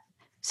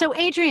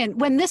Adrienne,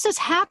 when this is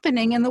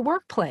happening in the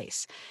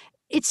workplace,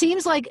 it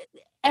seems like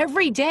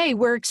every day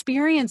we're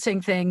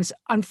experiencing things,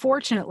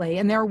 unfortunately,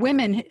 and there are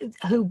women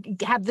who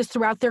have this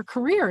throughout their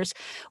careers,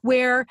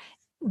 where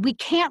we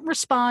can't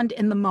respond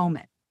in the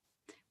moment,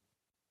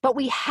 but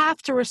we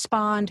have to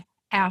respond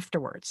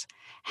afterwards.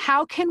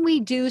 How can we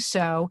do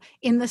so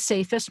in the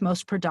safest,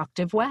 most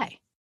productive way?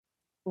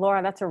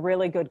 Laura, that's a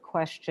really good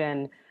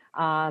question.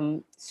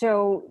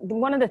 So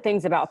one of the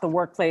things about the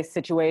workplace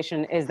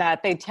situation is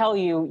that they tell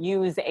you,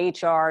 use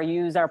HR,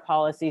 use our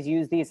policies,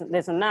 use this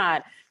and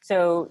that.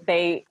 So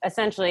they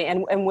essentially,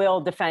 and will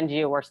defend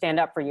you or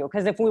stand up for you.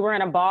 Because if we were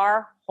in a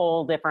bar,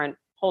 whole different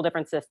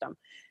system.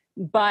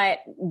 But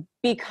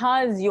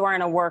because you are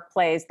in a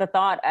workplace, the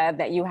thought of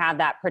that you have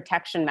that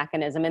protection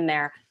mechanism in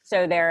there.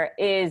 So there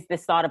is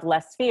this thought of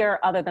less fear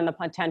other than the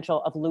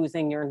potential of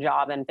losing your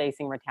job and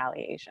facing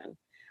retaliation.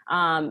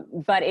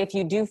 But if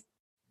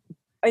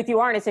you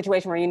are in a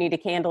situation where you need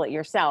to handle it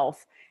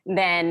yourself,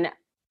 then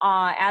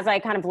as I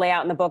kind of lay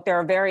out in the book, there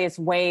are various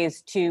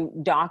ways to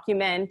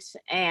document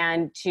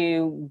and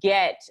to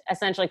get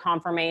essentially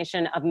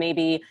confirmation of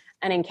maybe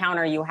an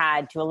encounter you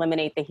had to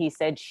eliminate the he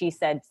said, she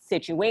said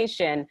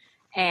situation,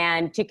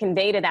 and to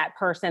convey to that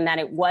person that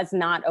it was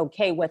not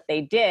okay what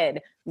they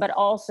did, but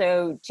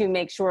also to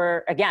make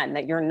sure, again,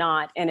 that you're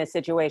not in a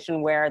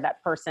situation where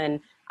that person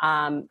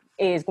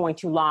is going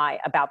to lie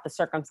about the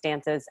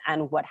circumstances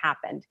and what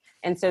happened.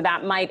 And so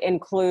that might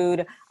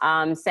include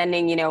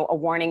sending, a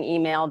warning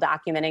email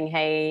documenting,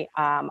 hey,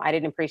 I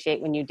didn't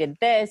appreciate when you did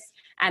this.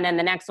 And then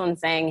the next one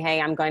saying,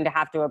 hey, I'm going to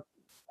have to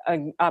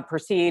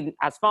proceed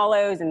as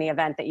follows in the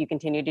event that you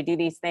continue to do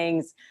these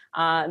things.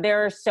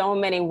 There are so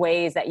many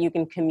ways that you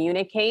can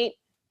communicate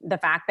the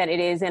fact that it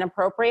is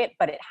inappropriate,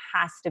 but it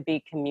has to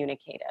be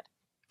communicated.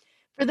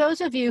 For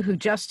those of you who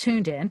just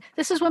tuned in,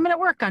 this is Women at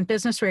Work on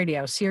Business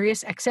Radio,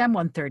 Sirius XM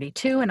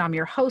 132, and I'm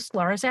your host,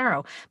 Laura Zarrow.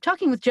 I'm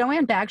talking with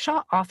Joanne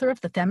Bagshaw, author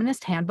of The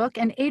Feminist Handbook,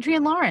 and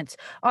Adrienne Lawrence,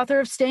 author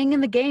of Staying in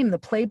the Game, the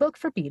Playbook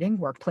for Beating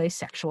Workplace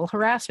Sexual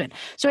Harassment.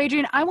 So,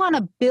 Adrienne, I want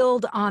to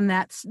build on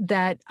that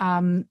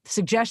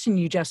suggestion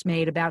you just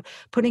made about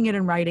putting it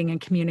in writing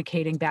and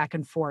communicating back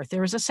and forth.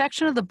 There was a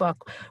section of the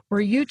book where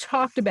you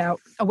talked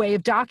about a way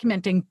of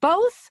documenting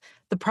both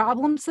the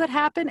problems that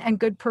happen and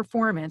good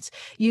performance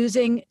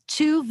using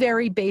two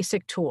very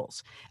basic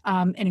tools,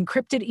 an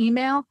encrypted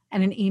email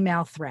and an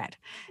email thread.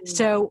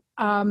 So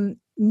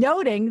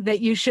noting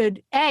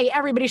that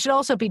everybody should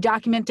also be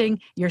documenting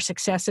your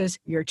successes,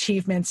 your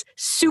achievements,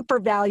 super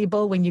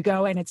valuable when you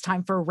go and it's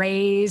time for a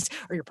raise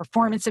or your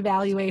performance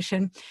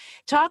evaluation.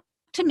 Talk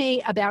to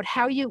me about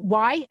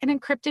why an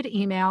encrypted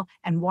email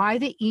and why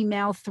the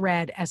email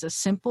thread as a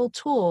simple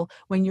tool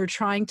when you're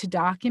trying to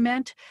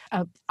document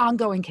an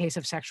ongoing case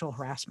of sexual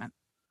harassment.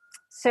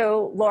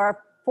 So, Laura,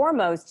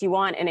 foremost, you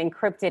want an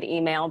encrypted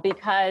email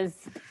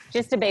because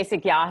just a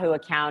basic Yahoo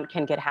account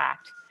can get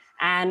hacked.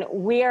 And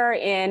we are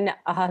in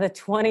the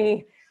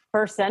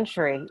 21st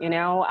century.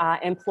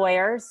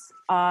 Employers,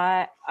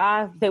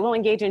 they will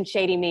engage in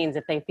shady means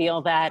if they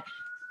feel that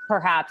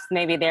perhaps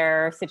maybe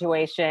their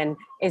situation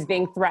is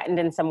being threatened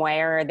in some way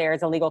or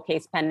there's a legal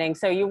case pending.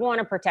 So you want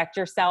to protect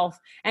yourself.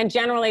 And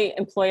generally,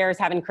 employers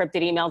have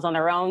encrypted emails on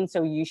their own,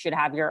 so you should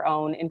have your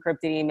own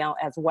encrypted email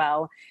as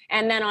well.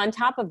 And then on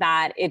top of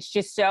that, it's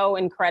just so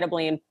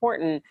incredibly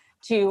important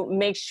to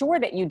make sure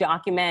that you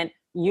document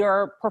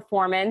your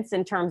performance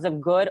in terms of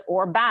good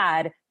or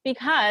bad,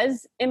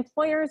 because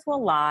employers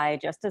will lie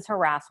just as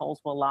harassers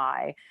will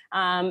lie.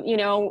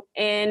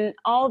 In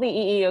all the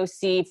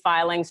EEOC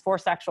filings for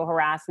sexual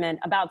harassment,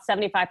 about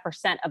 75%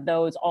 of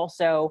those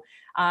also,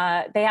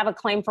 they have a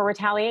claim for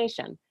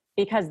retaliation,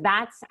 because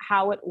that's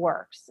how it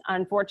works.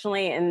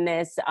 Unfortunately, in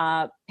this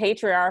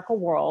patriarchal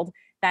world,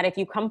 that if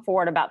you come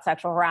forward about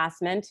sexual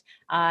harassment,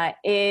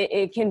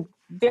 it can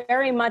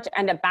very much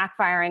end up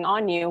backfiring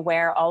on you,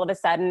 where all of a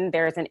sudden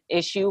there's an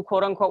issue,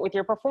 quote unquote, with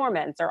your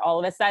performance, or all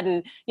of a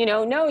sudden,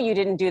 no, you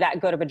didn't do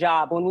that good of a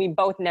job, when we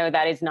both know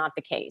that is not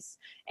the case.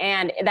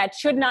 And that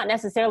should not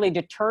necessarily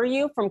deter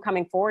you from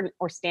coming forward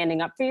or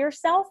standing up for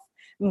yourself.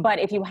 But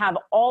if you have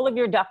all of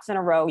your ducks in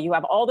a row, you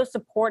have all the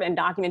support and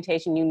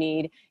documentation you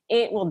need,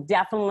 it will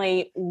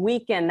definitely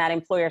weaken that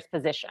employer's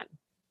position.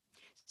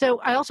 So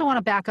I also want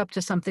to back up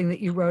to something that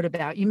you wrote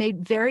about. You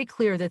made very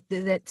clear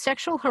that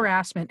sexual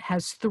harassment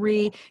has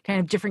three kind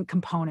of different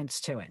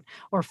components to it,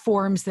 or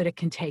forms that it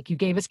can take. You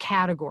gave us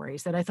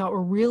categories that I thought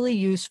were really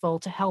useful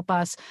to help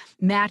us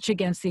match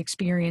against the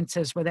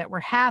experiences that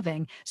we're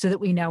having so that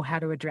we know how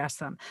to address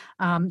them.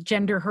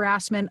 Gender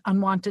harassment,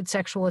 unwanted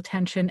sexual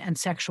attention, and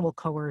sexual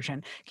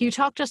coercion. Can you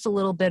talk just a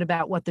little bit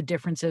about what the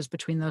difference is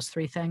between those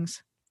three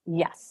things?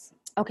 Yes.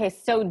 Okay,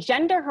 so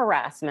gender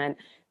harassment,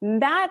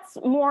 that's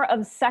more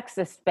of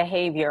sexist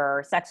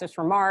behavior, sexist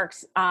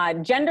remarks,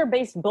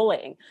 gender-based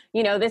bullying.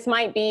 This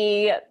might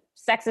be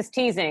sexist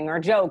teasing or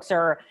jokes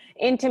or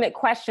intimate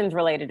questions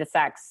related to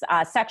sex,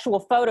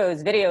 sexual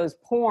photos, videos,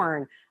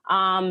 porn.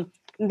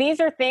 These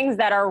are things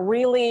that are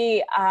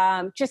really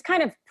just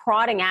kind of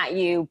prodding at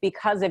you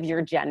because of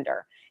your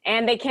gender.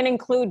 And they can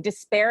include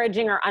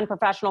disparaging or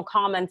unprofessional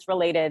comments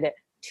related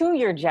to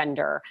your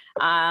gender,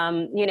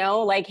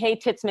 like, hey,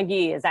 Tits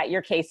McGee, is that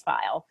your case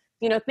file?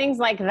 Things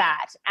like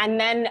that. And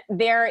then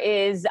there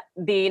is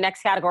the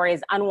next category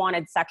is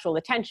unwanted sexual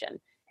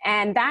attention.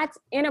 And that's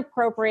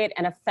inappropriate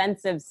and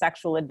offensive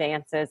sexual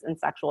advances and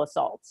sexual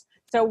assaults.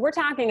 So we're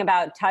talking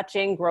about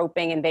touching,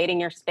 groping, invading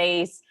your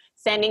space,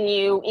 sending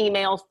you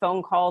emails,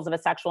 phone calls of a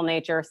sexual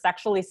nature,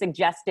 sexually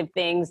suggestive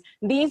things.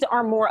 These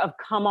are more of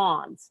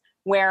come-ons,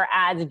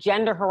 whereas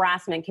gender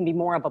harassment can be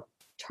more of a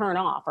turn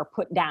off or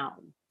put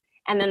down.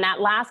 And then that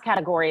last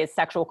category is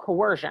sexual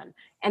coercion.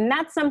 And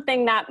that's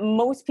something that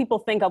most people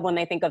think of when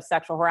they think of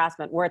sexual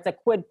harassment, where it's a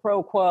quid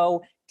pro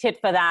quo, tit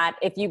for that.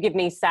 If you give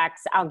me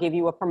sex, I'll give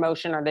you a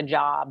promotion or the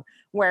job,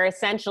 where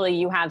essentially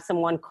you have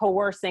someone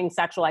coercing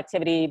sexual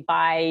activity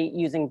by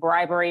using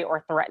bribery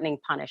or threatening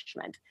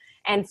punishment.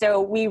 And so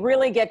we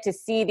really get to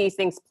see these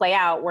things play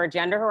out, where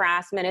gender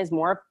harassment is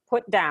more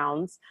put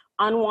downs,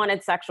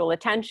 unwanted sexual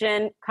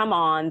attention,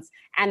 come-ons,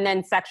 and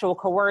then sexual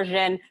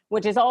coercion,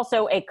 which is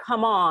also a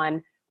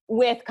come-on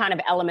with kind of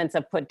elements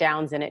of put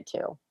downs in it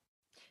too.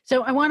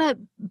 So I want to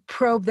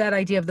probe that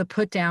idea of the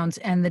put downs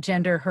and the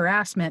gender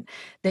harassment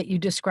that you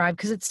described,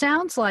 because it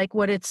sounds like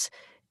what it's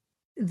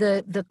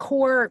the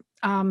core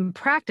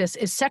practice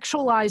is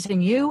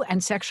sexualizing you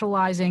and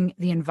sexualizing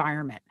the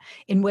environment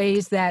in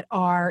ways that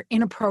are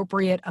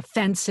inappropriate,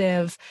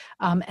 offensive,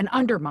 and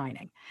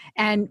undermining.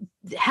 And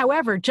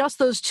however, just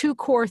those two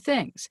core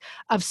things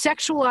of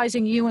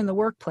sexualizing you in the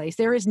workplace,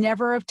 there is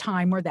never a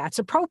time where that's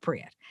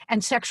appropriate,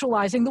 and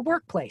sexualizing the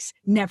workplace,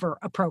 never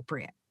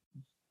appropriate.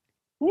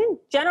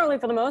 Generally,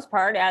 for the most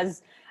part,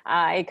 as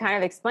I kind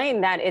of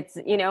explained, that it's,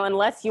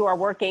 unless you are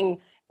working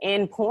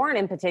in porn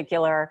in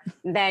particular,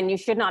 then you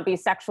should not be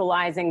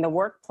sexualizing the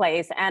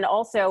workplace. And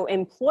also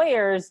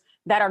employers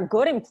that are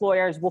good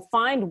employers will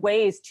find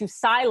ways to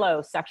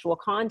silo sexual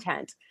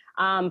content.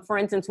 For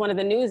instance, one of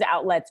the news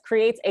outlets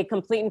creates a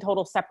complete and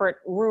total separate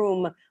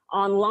room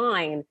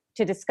online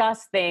to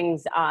discuss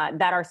things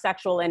that are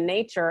sexual in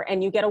nature,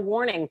 and you get a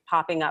warning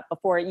popping up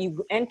before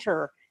you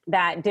enter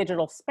that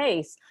digital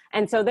space.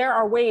 And so there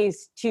are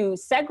ways to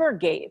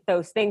segregate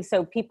those things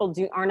so people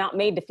are not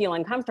made to feel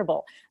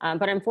uncomfortable.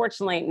 But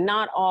unfortunately,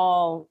 not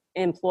all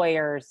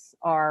employers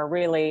are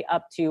really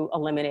up to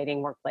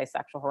eliminating workplace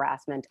sexual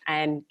harassment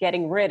and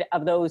getting rid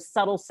of those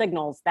subtle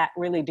signals that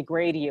really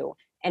degrade you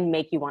and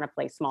make you want to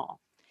play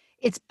small.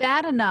 It's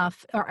bad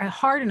enough or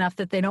hard enough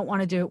that they don't want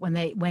to do it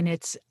when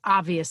it's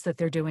obvious that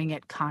they're doing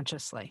it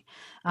consciously.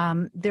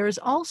 There's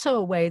also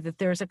a way that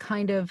there's a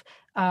kind of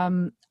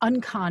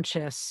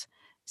unconscious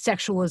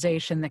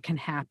sexualization that can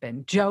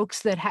happen,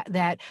 jokes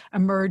that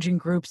emerge in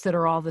groups that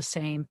are all the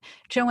same.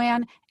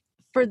 Joanne,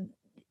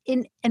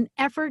 in an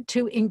effort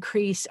to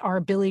increase our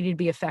ability to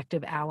be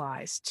effective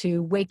allies,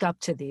 to wake up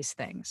to these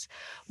things,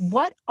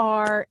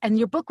 and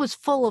your book was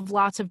full of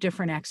lots of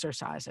different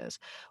exercises,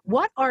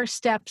 what are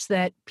steps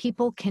that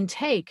people can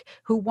take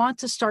who want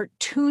to start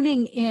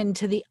tuning in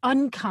to the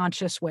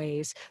unconscious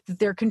ways that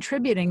they're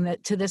contributing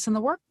to this in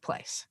the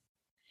workplace?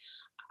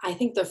 I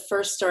think the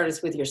first start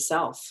is with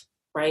yourself,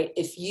 right?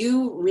 If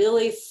you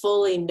really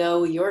fully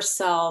know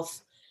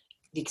yourself,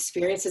 the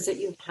experiences that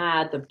you've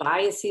had, the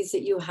biases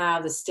that you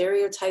have, the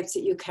stereotypes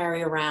that you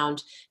carry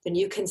around, then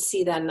you can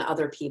see that in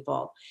other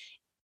people.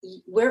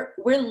 We're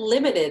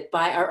limited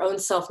by our own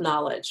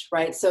self-knowledge,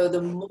 right? So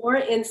the more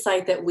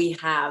insight that we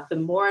have, the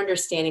more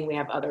understanding we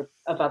have of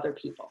other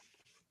people.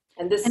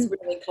 And this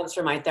really comes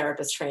from my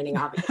therapist training,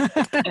 obviously.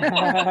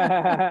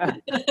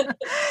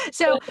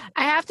 So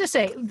I have to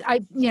say,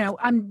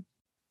 I'm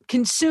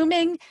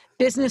consuming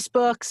business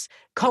books,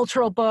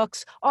 cultural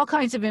books, all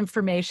kinds of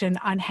information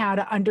on how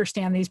to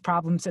understand these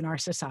problems in our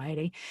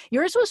society.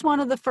 Yours was one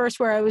of the first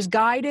where I was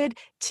guided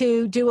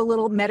to do a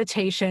little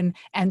meditation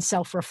and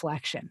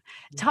self-reflection.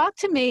 Talk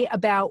to me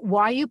about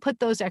why you put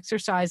those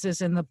exercises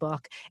in the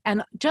book,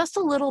 and just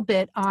a little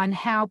bit on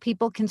how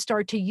people can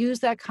start to use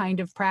that kind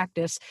of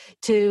practice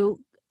to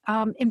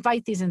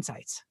invite these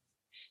insights.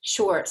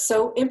 Sure.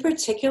 So in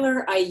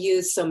particular, I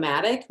use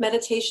somatic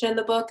meditation in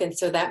the book. And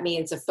so that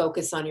means a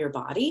focus on your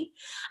body.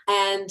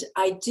 And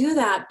I do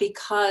that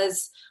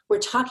because we're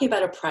talking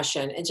about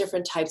oppression and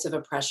different types of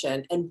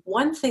oppression. And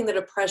one effect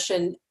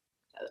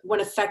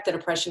that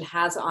oppression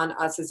has on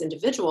us as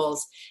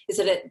individuals is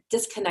that it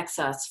disconnects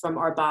us from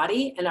our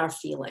body and our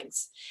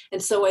feelings.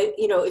 And so,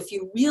 if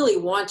you really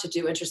want to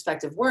do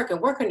introspective work and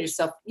work on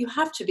yourself, you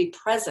have to be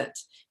present.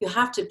 You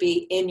have to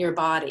be in your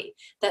body.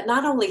 That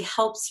not only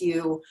helps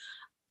you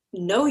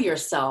know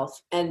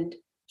yourself and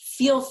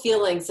feel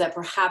feelings that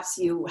perhaps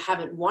you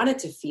haven't wanted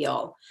to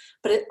feel,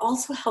 but it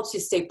also helps you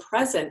stay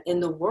present in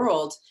the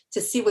world to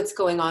see what's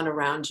going on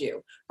around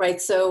you, right?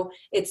 So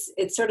it's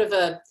sort of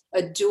a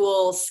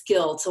dual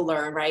skill to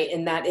learn, right?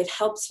 In that it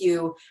helps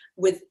you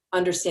with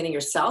understanding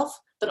yourself,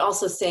 but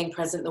also staying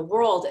present in the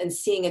world and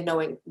seeing and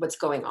knowing what's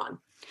going on.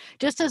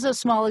 Just as a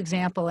small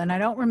example, and I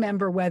don't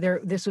remember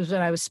whether this was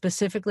what I was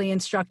specifically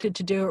instructed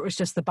to do or it was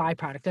just the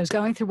byproduct. I was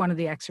going through one of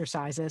the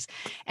exercises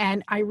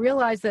and I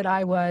realized that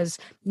I was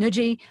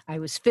nudgy, I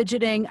was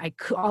fidgeting,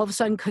 all of a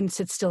sudden couldn't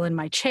sit still in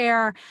my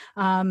chair.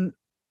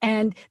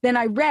 And then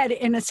I read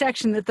in a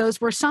section that those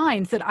were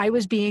signs that I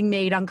was being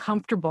made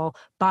uncomfortable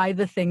by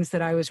the things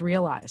that I was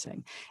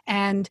realizing.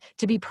 And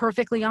to be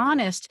perfectly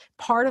honest,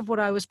 part of what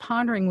I was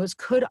pondering was,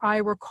 could I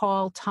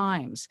recall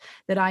times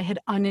that I had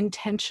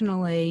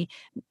unintentionally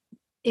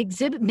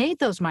made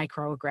those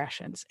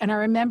microaggressions. And I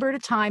remember at a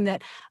time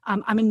that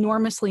I'm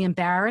enormously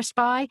embarrassed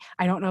by.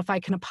 I don't know if I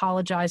can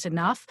apologize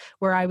enough,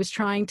 where I was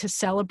trying to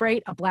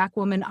celebrate a Black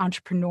woman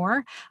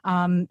entrepreneur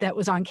that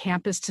was on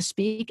campus to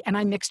speak, and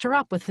I mixed her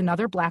up with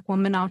another Black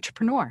woman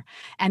entrepreneur.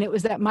 And it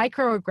was that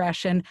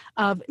microaggression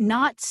of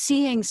not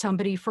seeing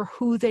somebody for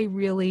who they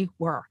really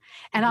were.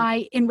 And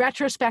I, in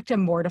retrospect,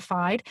 am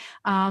mortified.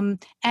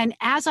 And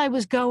as I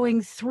was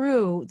going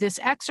through this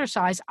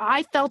exercise,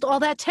 I felt all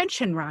that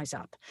tension rise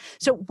up.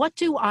 So what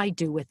do I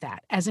do with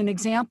that? As an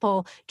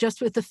example,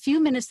 just with the few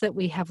minutes that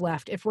we have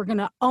left, if we're going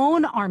to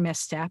own our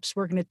missteps,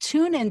 we're going to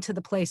tune into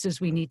the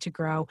places we need to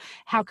grow,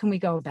 how can we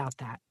go about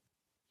that?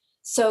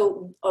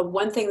 So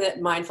one thing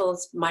that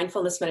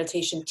mindfulness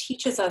meditation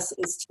teaches us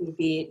is to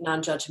be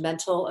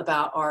non-judgmental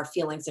about our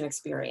feelings and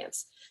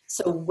experience.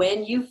 So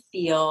when you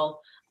feel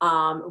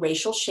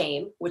racial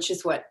shame, which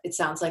is what it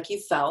sounds like you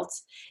felt,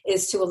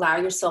 is to allow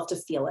yourself to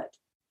feel it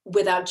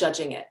without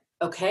judging it.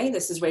 Okay,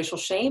 this is racial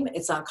shame.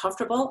 It's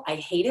uncomfortable. I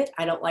hate it.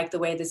 I don't like the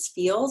way this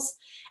feels.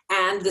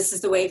 And this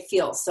is the way it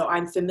feels. So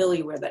I'm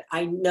familiar with it.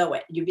 I know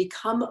it. You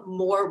become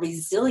more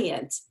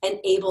resilient and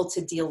able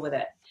to deal with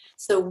it.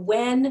 So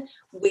when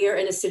we're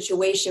in a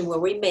situation where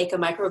we make a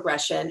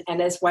microaggression,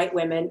 and as white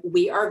women,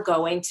 we are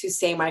going to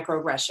say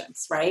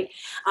microaggressions, right?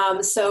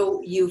 So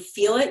you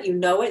feel it, you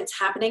know it, it's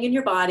happening in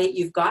your body,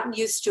 you've gotten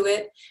used to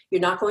it, you're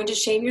not going to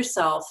shame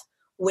yourself.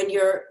 When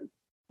you're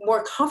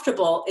more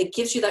comfortable, it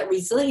gives you that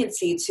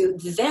resiliency to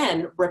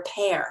then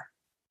repair,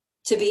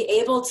 to be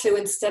able to,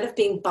 instead of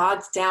being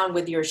bogged down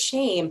with your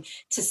shame,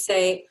 to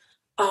say,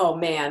 oh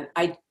man,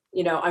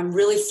 I'm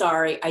really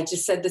sorry. I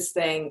just said this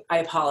thing. I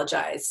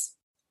apologize,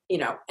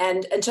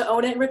 and to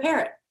own it and repair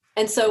it.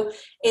 And so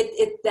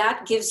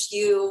that gives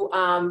you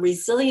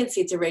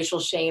resiliency to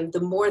racial shame the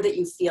more that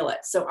you feel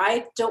it. So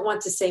I don't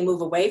want to say move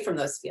away from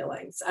those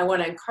feelings. I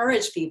want to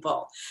encourage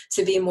people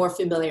to be more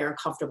familiar and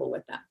comfortable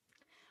with them.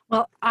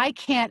 Well, I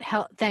can't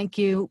help thank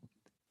you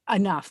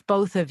enough,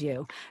 both of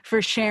you,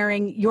 for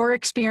sharing your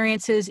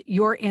experiences,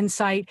 your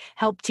insight,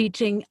 help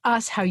teaching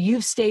us how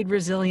you've stayed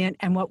resilient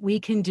and what we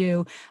can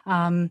do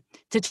to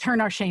turn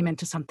our shame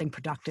into something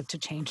productive to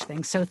change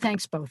things. So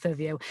thanks, both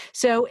of you.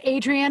 So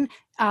Adrienne,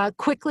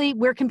 quickly,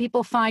 where can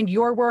people find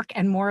your work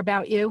and more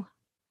about you?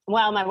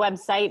 Well, my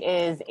website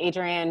is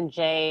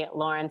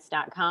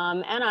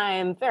adriennejlawrence.com, and I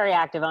am very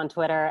active on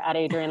Twitter at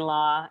Adrienne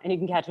Law, and you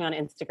can catch me on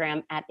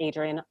Instagram at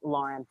Adrienne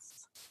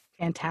Lawrence.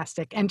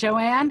 Fantastic. And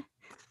Joanne?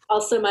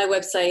 Also, my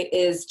website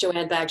is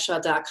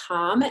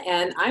joannebagshaw.com,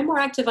 and I'm more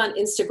active on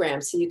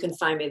Instagram, so you can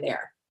find me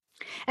there.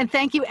 And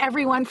thank you,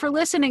 everyone, for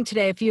listening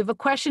today. If you have a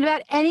question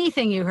about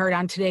anything you heard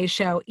on today's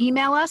show,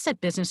 email us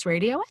at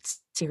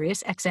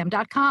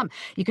businessradio@SiriusXM.com.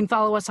 You can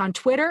follow us on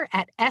Twitter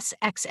at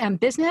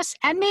SXMBusiness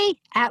and me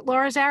at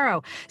Laura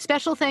Zarrow.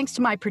 Special thanks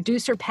to my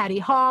producer, Patty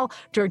Hall,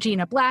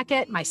 Georgina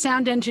Blackett, my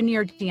sound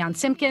engineer, Dion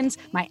Simpkins,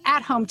 my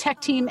at-home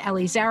tech team,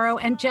 Ellie Zarrow,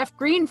 and Jeff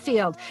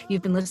Greenfield.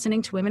 You've been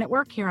listening to Women at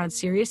Work here on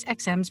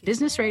SiriusXM's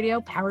Business Radio,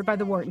 powered by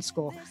the Wharton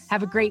School.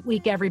 Have a great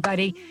week,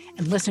 everybody,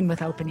 and listen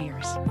with open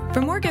ears.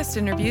 For more guest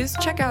interviews,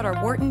 check out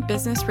our Wharton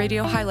Business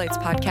Radio Highlights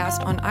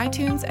podcast on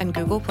iTunes and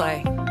Google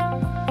Play.